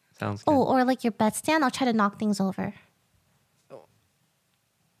right. Sounds good. Oh, or like your bedstand, I'll try to knock things over.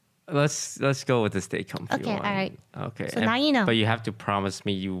 Let's go with the stay comfy Okay, one. all right. Okay. So now you know. But you have to promise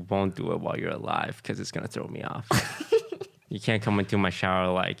me you won't do it while you're alive because it's going to throw me off. You can't come into my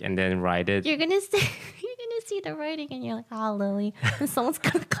shower and and then write it. You're gonna see the writing and you're like, oh, Lily. And someone's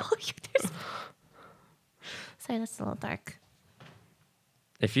gonna call you. Sorry, that's a little dark.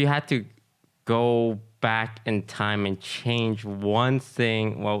 If you had to go back in time and change one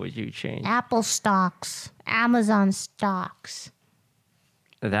thing, what would you change? Apple stocks, Amazon stocks.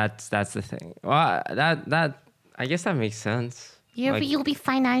 That's the thing. Well, that I guess that makes sense. You'll be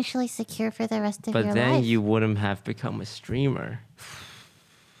financially secure for the rest of your life. But then you wouldn't have become a streamer.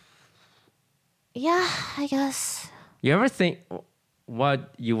 Yeah, I guess. You ever think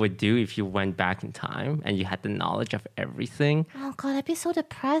what you would do if you went back in time and you had the knowledge of everything? Oh God, I'd be so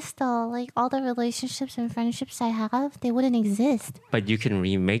depressed though. Like all the relationships and friendships I have, they wouldn't exist. But you can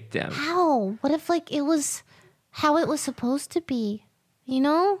remake them. How? What if it was how it was supposed to be? You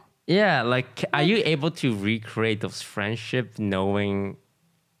know? Yeah, are you able to recreate those friendships knowing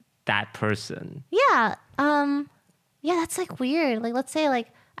that person? Yeah. Yeah, that's weird. Let's say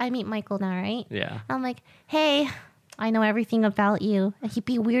I meet Michael now, right? Yeah. I'm like, hey, I know everything about you. And he'd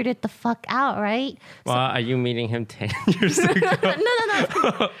be weirded the fuck out, right? Well, are you meeting him 10 years ago?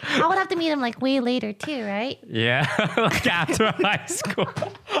 No. I would have to meet him way later too, right? Yeah, after high school.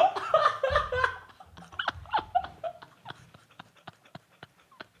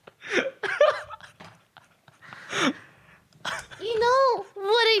 You know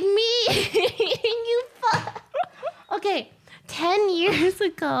what I mean? You fuck. Okay, 10 years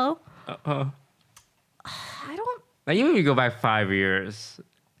ago. I don't. Like even if you go back 5 years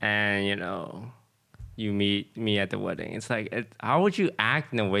and, you meet me at the wedding, it's how would you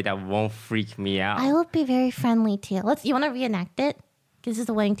act in a way that won't freak me out? I would be very friendly to you. You want to reenact it? This is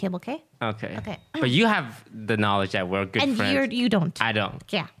the wedding table, okay? Okay. Okay. But you have the knowledge that we're good friends. And you don't. I don't.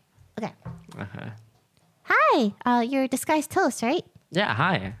 Yeah. Okay. Uh-huh. Hi. You're disguised toast, right? Yeah,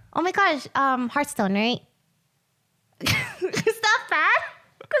 hi. Oh my gosh. Hearthstone, right? Is that bad?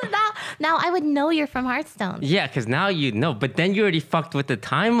 Because now I would know you're from Hearthstone. Yeah, because now you know. But then you already fucked with the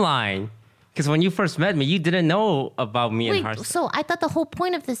timeline. Because when you first met me, you didn't know about me and Hearthstone. So I thought the whole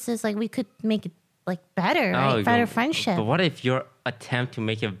point of this is we could make it better, right? Better friendship. But what if your attempt to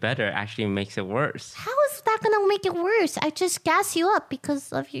make it better actually makes it worse? How is that gonna make it worse? I just gas you up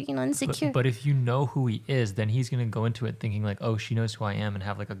because of your, insecure. But if you know who he is, then he's gonna go into it thinking oh, she knows who I am, and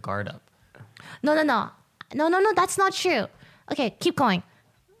have a guard up. No. That's not true. Okay, keep going.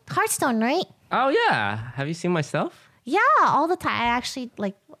 Hearthstone, right? Oh yeah. Have you seen my stuff? Yeah, all the time. I actually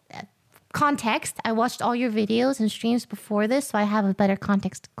context. I watched all your videos and streams before this, so I have a better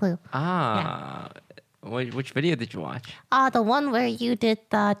context clue. Ah. Yeah. Which video did you watch? The one where you did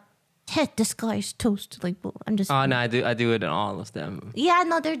the head disguised toast. I'm just. Oh no, I do it in all of them. Yeah,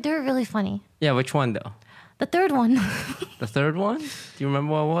 no, they're really funny. Yeah, which one though? The third one. The third one? Do you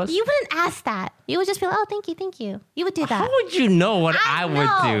remember what it was? You wouldn't ask that. You would just be like, oh, thank you. You would do that. How would you know what I would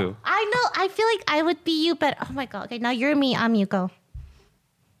do? I know. I feel like I would be you, but oh my God. Okay, now you're me. I'm you. Go.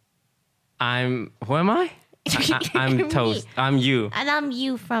 Who am I? I'm Toast. Me. I'm you. And I'm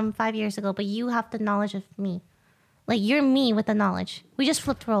you from 5 years ago, but you have the knowledge of me. You're me with the knowledge. We just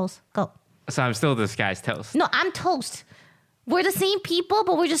flipped roles. Go. So I'm still disguised Toast. No, I'm Toast. We're the same people,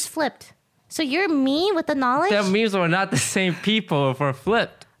 but we're just flipped. So you're me with the knowledge? That means we're not the same people if we're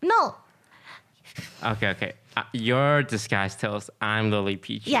flipped. No. Okay. You're disguised Toast. I'm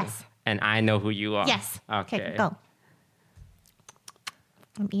LilyPichu. Yes. And I know who you are. Yes. Okay. Go.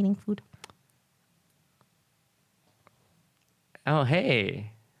 I'm eating food. Oh,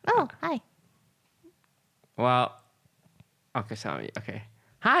 hey. Oh, hi. Well, okay, sorry. Okay.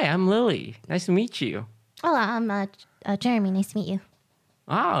 Hi, I'm Lily. Nice to meet you. Oh, I'm Jeremy. Nice to meet you.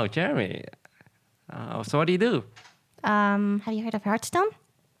 Oh, Jeremy. So what do you do? Have you heard of Hearthstone?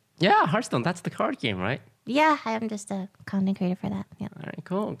 Yeah, Hearthstone. That's the card game, right? Yeah, I'm just a content creator for that. Yeah. All right,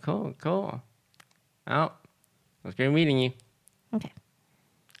 cool. Oh, it was great meeting you. Okay.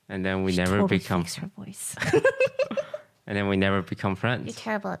 And then we She never totally become. fix her voice. And then we never become You're friends.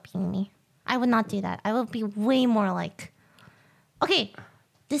 terrible at being me. I would not do that. I would be way more okay,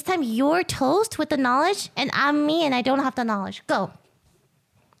 this time you're Toast with the knowledge, and I'm me, and I don't have the knowledge. Go.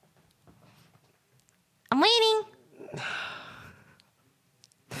 I'm waiting.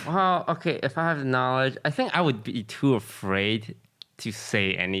 Well, okay, if I have the knowledge, I think I would be too afraid to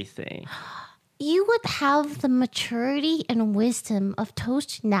say anything. You would have the maturity and wisdom of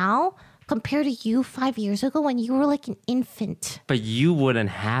Toast now compared to you 5 years ago when you were like an infant. But you wouldn't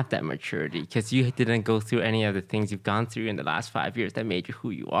have that maturity because you didn't go through any of the things you've gone through in the last 5 years that made you who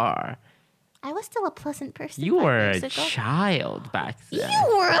you are. I was still a pleasant person. You 5 were years a ago. child back then. You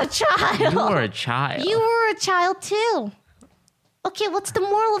were a child. You were a child. You were a child too. Okay, what's the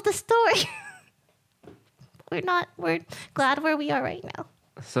moral of the story? We're glad where we are right now.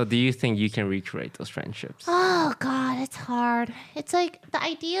 So do you think you can recreate those friendships? Oh God, it's hard. It's like the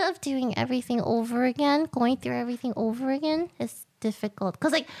idea of doing everything over again, going through everything over again is difficult.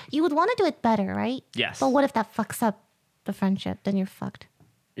 Because like you would want to do it better, right? Yes. But what if that fucks up the friendship? Then you're fucked.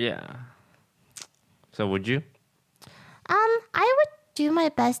 Yeah. So would you? I would do my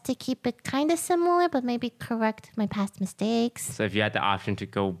best to keep it kind of similar, but maybe correct my past mistakes. So if you had the option to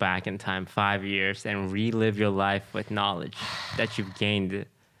go back in time 5 years and relive your life with knowledge that you've gained,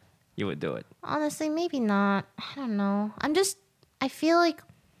 you would do it. Honestly, maybe not. I don't know. I feel like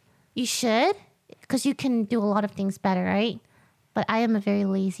you should, because you can do a lot of things better, right? But I am a very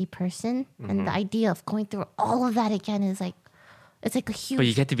lazy person, and the idea of going through all of that again is like, it's like a huge. But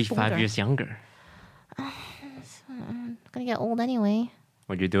you get to be boulder. 5 years younger. I'm gonna get old anyway.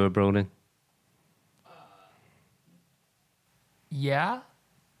 Would you do it, Broden? Yeah,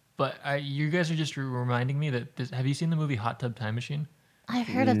 but you guys are just reminding me that have you seen the movie Hot Tub Time Machine? I've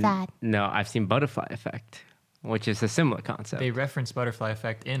heard of that. No, I've seen Butterfly Effect, which is a similar concept. They reference butterfly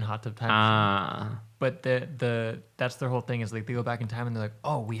effect in Hot Tub Time Machine. Ah. But that's their whole thing is like they go back in time and they're like,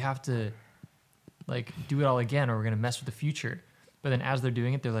 oh, we have to like do it all again or we're gonna mess with the future. But then as they're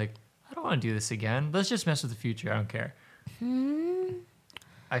doing it, they're like, I don't want to do this again. Let's just mess with the future. I don't care.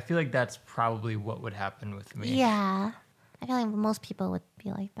 I feel like that's probably what would happen with me. Yeah. I feel like most people would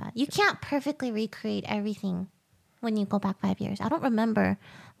be like that. You can't perfectly recreate everything when you go back 5 years. I don't remember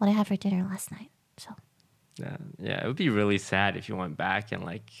what I had for dinner last night. So Yeah, it would be really sad if you went back and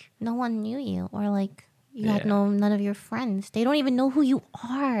like... no one knew you, or like you had Yeah. none of your friends. They don't even know who you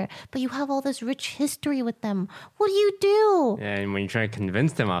are, but you have all this rich history with them. What do you do? Yeah, and when you try to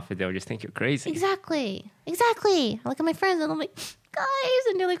convince them of it, they'll just think you're crazy. Exactly. I look at my friends and I'm like, guys,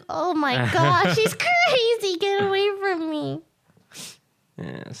 and they're like, oh my gosh, she's crazy. Get away from me.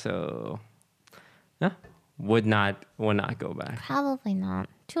 Yeah, so... Yeah, would not go back. Probably not.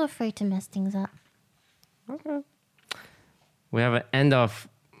 Too afraid to mess things up. Okay. We have an end of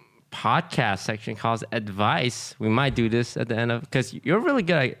podcast section called advice. We might do this at the end of, because you're really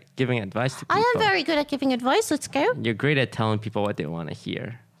good at giving advice to people. I am very good at giving advice. Let's go. You're great at telling people what they want to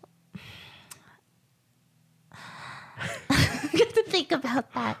hear. You have to think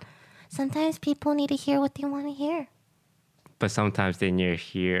about that. Sometimes people need to hear what they want to hear. But sometimes they need to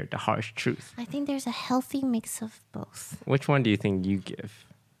hear the harsh truth. I think there's a healthy mix of both. Which one do you think you give?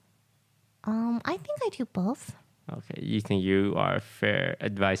 I think I do both. Okay, you think you are a fair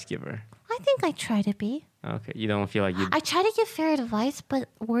advice giver. I think I try to be. Okay, you don't feel like you... I try to give fair advice, but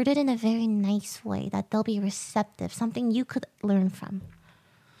worded in a very nice way that they'll be receptive, something you could learn from.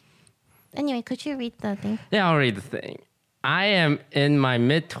 Anyway, could you read the thing? Yeah, I'll read the thing. I am in my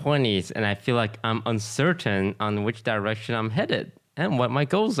mid-20s and I feel like I'm uncertain on which direction I'm headed and what my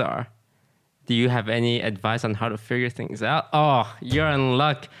goals are. Do you have any advice on how to figure things out? Oh, you're in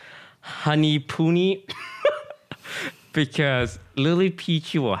luck, honey poonie. Because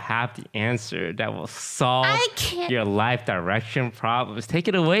LilyPichu will have the answer that will solve I can't- your life direction problems. Take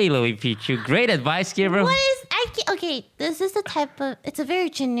it away, LilyPichu. Great advice giver. Okay, this is the type of, it's a very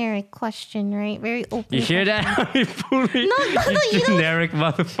generic question, right? Very open. You hear that, honey poonie? No, you you don't- generic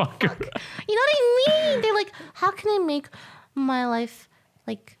motherfucker. You know what I mean? They're like, how can I make my life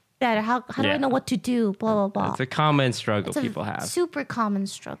like better? How do Yeah. I know what to do? Blah blah blah. It's a common struggle It's a people have. super common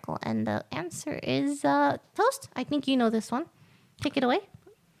struggle, and the answer is Toast. I think you know this one. Take it away.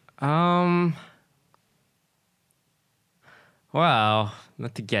 Well,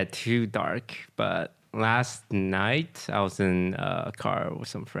 not to get too dark, but last night I was in a car with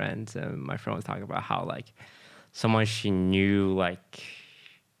some friends, and my friend was talking about how like someone she knew like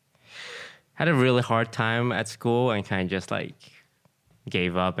had a really hard time at school and kind of just like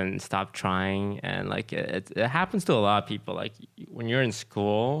gave up and stopped trying. And like it happens to a lot of people. Like when you're in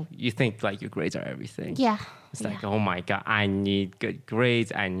school, you think like your grades are everything. Yeah. It's like, oh my God, I need good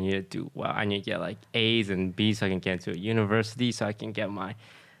grades. I need to do well. I need to get like A's and B's so I can get into a university, so I can get my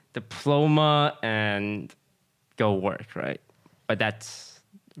diploma and go work, right? But that's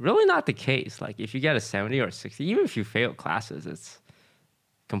really not the case. Like if you get a 70 or 60, even if you fail classes, it's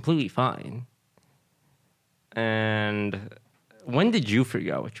completely fine. And when did you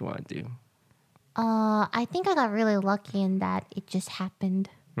figure out what you want to do? I think I got really lucky in that it just happened.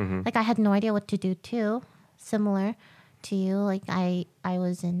 Like I had no idea what to do too. Similar to you. Like I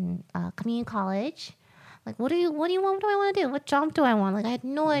was in community college. Like what do you want? What do I want to do? What job do I want? Like I had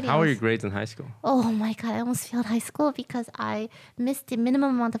no idea. How were your grades in high school? Oh my god, I almost failed high school because I missed the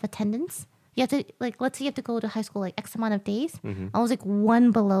minimum amount of attendance. You have to let's say you have to go to high school like X amount of days. I was like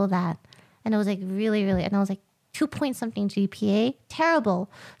one below that, and it was like really, and I was like 2 point something GPA, terrible.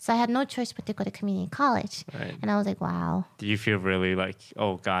 So I had no choice but to go to community college, and I was like, wow. Do you feel really like,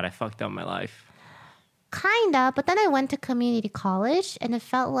 oh god, I fucked up my life? Kinda, but then I went to community college, and it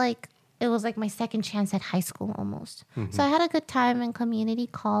felt like it was like my second chance at high school almost. So I had a good time in community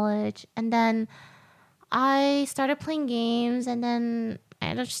college, and then I started playing games, and then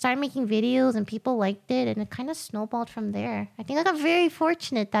I just started making videos, and people liked it, and it kind of snowballed from there. I think I got very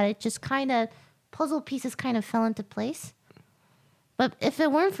fortunate that it just kind of puzzle pieces kind of fell into place. But if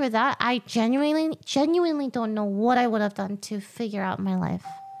it weren't for that, I genuinely don't know what I would have done to figure out my life.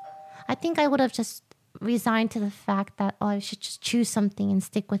 I think I would have just resigned to the fact that I should just choose something and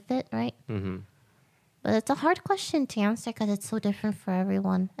stick with it, right? But it's a hard question to answer because it's so different for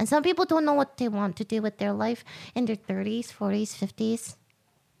everyone. And some people don't know what they want to do with their life in their 30s, 40s, 50s.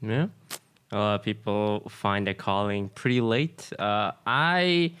 Yeah. A lot of people find their calling pretty late.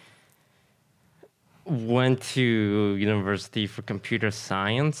 I went to university for computer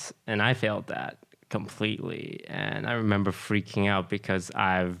science, and I failed that completely. And I remember freaking out because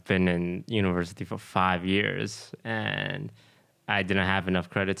I've been in university for 5 years, and I didn't have enough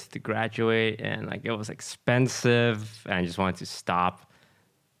credits to graduate, and like it was expensive, and I just wanted to stop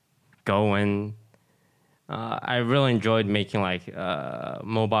going. I really enjoyed making like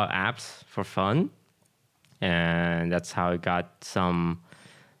mobile apps for fun, and that's how I got some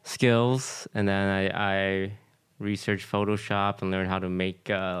skills. And then I researched Photoshop and learned how to make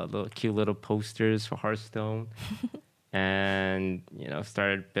cute little posters for Hearthstone, and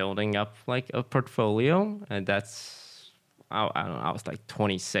started building up like a portfolio. And that's I don't know, I was like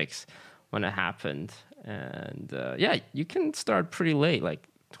 26 when it happened. And yeah, you can start pretty late, like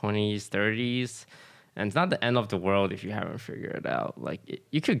 20s, 30s. And it's not the end of the world if you haven't figured it out. Like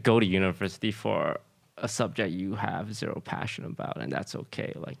you could go to university for a subject you have zero passion about, and that's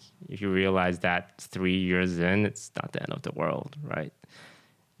okay. Like if you realize that 3 years in, it's not the end of the world, right?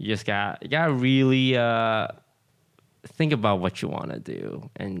 You gotta really think about what you want to do,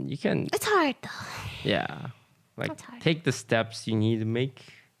 and you can. It's hard though. Yeah, like take the steps you need to make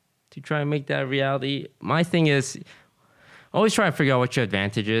to try and make that a reality. My thing is, always try to figure out what your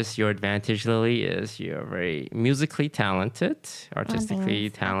advantage is. Your advantage, Lily, is you're very musically talented, artistically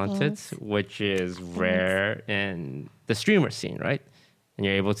talented, which is rare in the streamer scene, right? And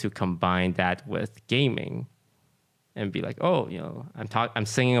you're able to combine that with gaming and be like, oh, I'm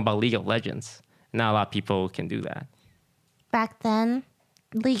singing about League of Legends. Not a lot of people can do that. Back then,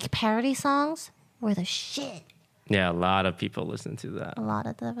 League parody songs were the shit. Yeah, a lot of people listen to that.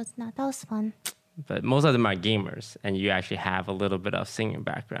 That was fun. But most of them are gamers, and you actually have a little bit of singing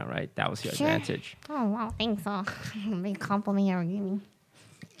background, right? That was your advantage. Oh, wow, thanks. Big compliment you're giving.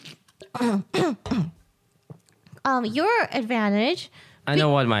 Your advantage. I know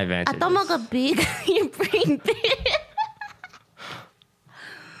what my advantage is. Atama got big, your brain big.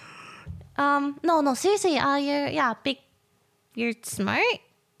 No, seriously. You're big. You're smart.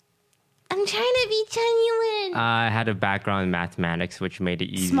 I'm trying to be genuine. I had a background in mathematics, which made it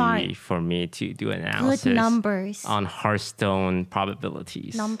easy for me to do analysis. Good numbers. On Hearthstone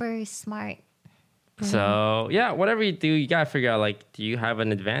probabilities. Numbers, smart. So, yeah, whatever you do, you got to figure out, like, do you have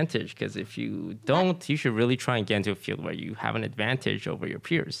an advantage? Because if you don't, you should really try and get into a field where you have an advantage over your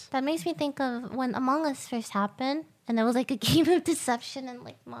peers. That makes me think of when Among Us first happened, and there was, like, a game of deception and,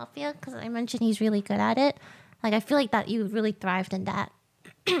 like, Mafia, because I mentioned he's really good at it. Like, I feel like that you really thrived in that.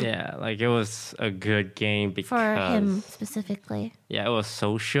 Yeah, like it was a good game because for him specifically. Yeah, it was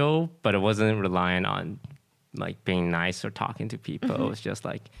social, but it wasn't reliant on like being nice or talking to people. It was just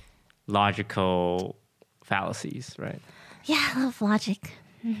like logical fallacies, right? Yeah, I love logic.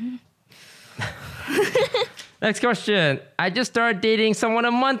 Next question. I just started dating someone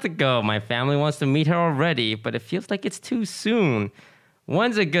a month ago. My family wants to meet her already, but it feels like it's too soon.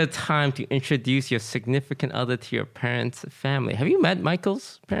 When's a good time to introduce your significant other to your parents' family? Have you met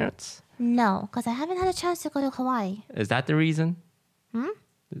Michael's parents? No, because I haven't had a chance to go to Hawaii. Is that the reason?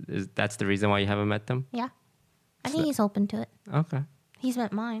 That's the reason why you haven't met them? Yeah. I think he's open to it. Okay. He's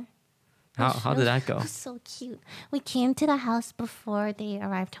met mine. How did that go? It was so cute. We came to the house before they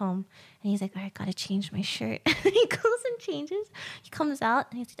arrived home. And he's like, all right, gotta change my shirt. He goes and changes. He comes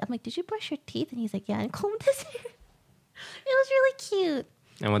out. And I'm like, did you brush your teeth? And he's like, yeah. And combed his hair. It was really cute.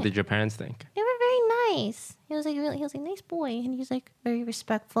 And what did your parents think? They were very nice. He was like nice boy, and he was like very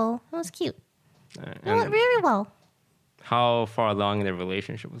respectful. It was cute. It went very well. How far along in the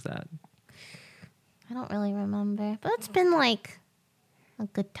relationship was that? I don't really remember, but it's been like a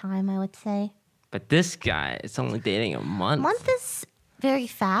good time, I would say. But this guy is only dating a month. A month is very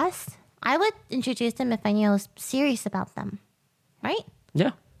fast. I would introduce them if I knew I was serious about them, right?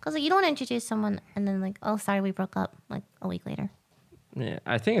 Yeah. Because like, you don't want to introduce someone and then like, oh, sorry, we broke up like a week later. Yeah,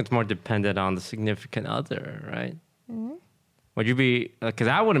 I think it's more dependent on the significant other, right? Would you be, because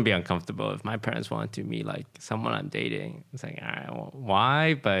I wouldn't be uncomfortable if my parents wanted to meet like someone I'm dating. It's like, all right, well,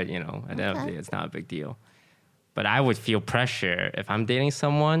 why? But, you know, at the end of the day, it's not a big deal. But I would feel pressure if I'm dating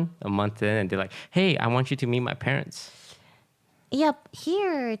someone a month in and they're like, hey, I want you to meet my parents. Yep,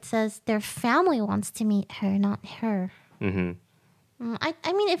 here it says their family wants to meet her, not her. Mm-hmm.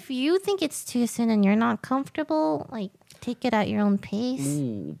 I mean, if you think it's too soon and you're not comfortable, like, take it at your own pace.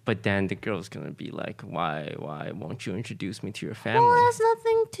 Ooh, but then the girl's going to be like, why won't you introduce me to your family? Well, that's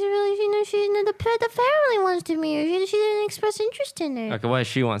nothing to really, the family wants to meet her. She didn't express interest in it. Okay, what if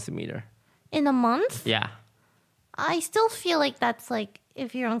she wants to meet her? In a month? Yeah. I still feel like that's like,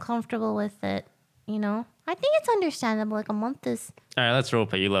 if you're uncomfortable with it, you know? I think it's understandable. Like, a month is... All right, let's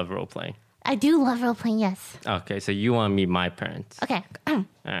roleplay. You love roleplaying. I do love role playing, yes. Okay, so you want to meet my parents. Okay. All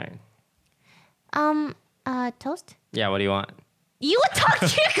right. Toast? Yeah, what do you want? You would talk to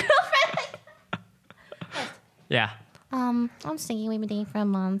your girlfriend? Yeah. I'm just thinking we've been dating for a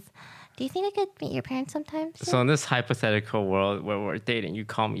month. Do you think I could meet your parents sometime soon? So in this hypothetical world where we're dating, you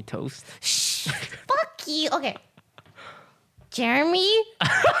call me Toast? Shh! Fuck you! Okay. Jeremy,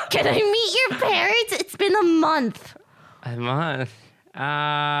 can I meet your parents? It's been a month. A month? When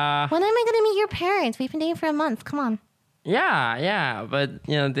am I gonna meet your parents? We've been dating for a month. Come on. Yeah, but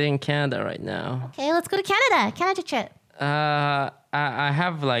you know they're in Canada right now. Okay, let's go to Canada. Canada trip. I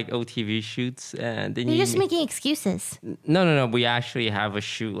have like OTV shoots and then You're just making excuses. No. We actually have a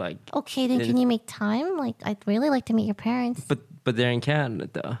shoot like. Okay, then can you make time? Like, I'd really like to meet your parents. But they're in Canada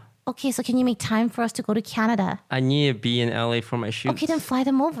though. Okay, so can you make time for us to go to Canada? I need to be in LA for my shoot. Okay, then fly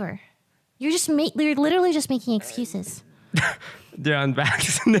them over. You're literally just making excuses. They're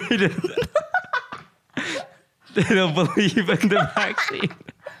unvaccinated. They don't believe in the vaccine.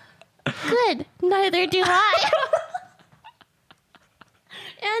 Good. Neither do I.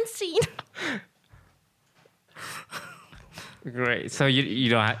 And scene. Great. So you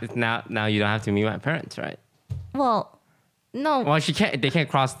don't have, now you don't have to meet my parents, right? Well, no. Well, they can't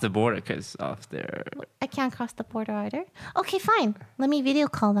cross the border because of their. I can't cross the border either. Okay, fine. Let me video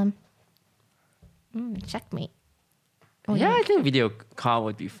call them. Checkmate. Oh, yeah, I think video call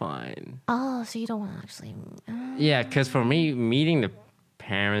would be fine. Oh, so you don't want to actually... Yeah, because for me, meeting the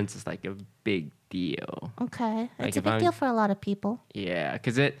parents is like a big deal. Okay. Like It's a big deal for a lot of people. Yeah,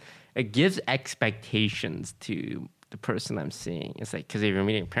 because it gives expectations to the person I'm seeing. It's like, because if you're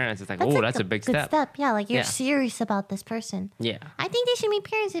meeting parents, it's like, that's a big good step. Yeah, like you're serious about this person. Yeah. I think they should meet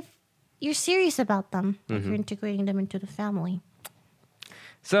parents if you're serious about them. If you're integrating them into the family.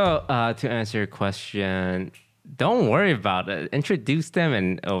 So, to answer your question... Don't worry about it. Introduce them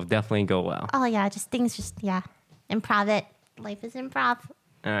and it'll definitely go well. Oh, yeah. Improv it. Life is improv.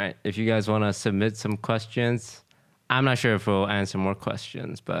 All right. If you guys want to submit some questions, I'm not sure if we'll answer more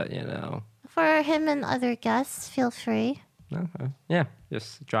questions, but you know. For him and other guests, feel free. Okay. Yeah.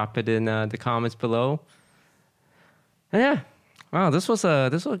 Just drop it in the comments below. And yeah. Wow. This was a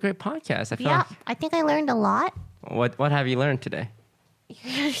great podcast. I think I learned a lot. What have you learned today?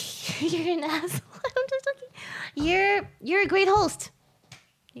 You're an asshole. I'm just looking. You're a great host.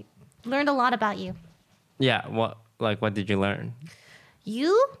 Learned a lot about you. Yeah. What did you learn?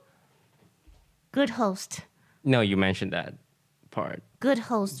 You? Good host. No, you mentioned that part. Good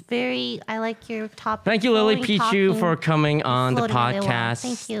host. I like your topic. Thank you, LilyPichu, for coming on the podcast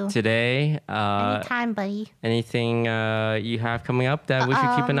Thank you. today. Anytime, buddy. Anything you have coming up that we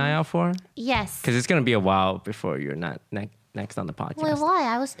should keep an eye out for? Yes. Because it's going to be a while before you're not next on the podcast. Wait,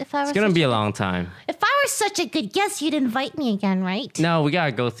 why? It's going to be a long time. If I were such a good guest, you'd invite me again, right? No, we got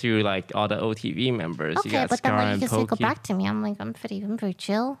to go through like all the OTV members. Okay, but then you can still go back to me. I'm pretty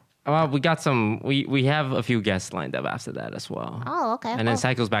chill. Well, we got we have a few guests lined up after that as well. Oh, okay. And then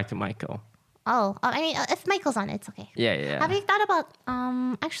cycles back to Michael. Oh, I mean, if Michael's on it, it's okay. Yeah. Have you thought about,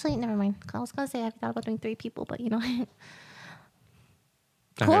 actually, never mind. I was going to say, have you thought about doing 3 people, but you know.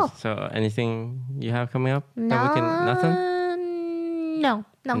 Cool. Okay, so anything you have coming up? No. Nothing? No.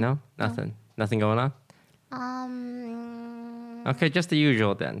 Nothing. No. Nothing going on? Okay, just the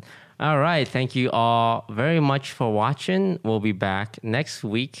usual then. All right. Thank you all very much for watching. We'll be back next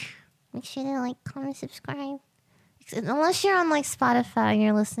week. Make sure to like, comment, subscribe. Unless you're on like Spotify and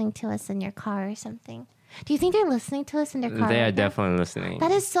you're listening to us in your car or something. Do you think they're listening to us in their car? They are definitely listening.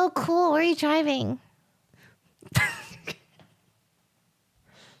 That is so cool. Where are you driving?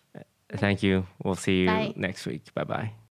 Thank you. We'll see you Bye. next week. Bye bye.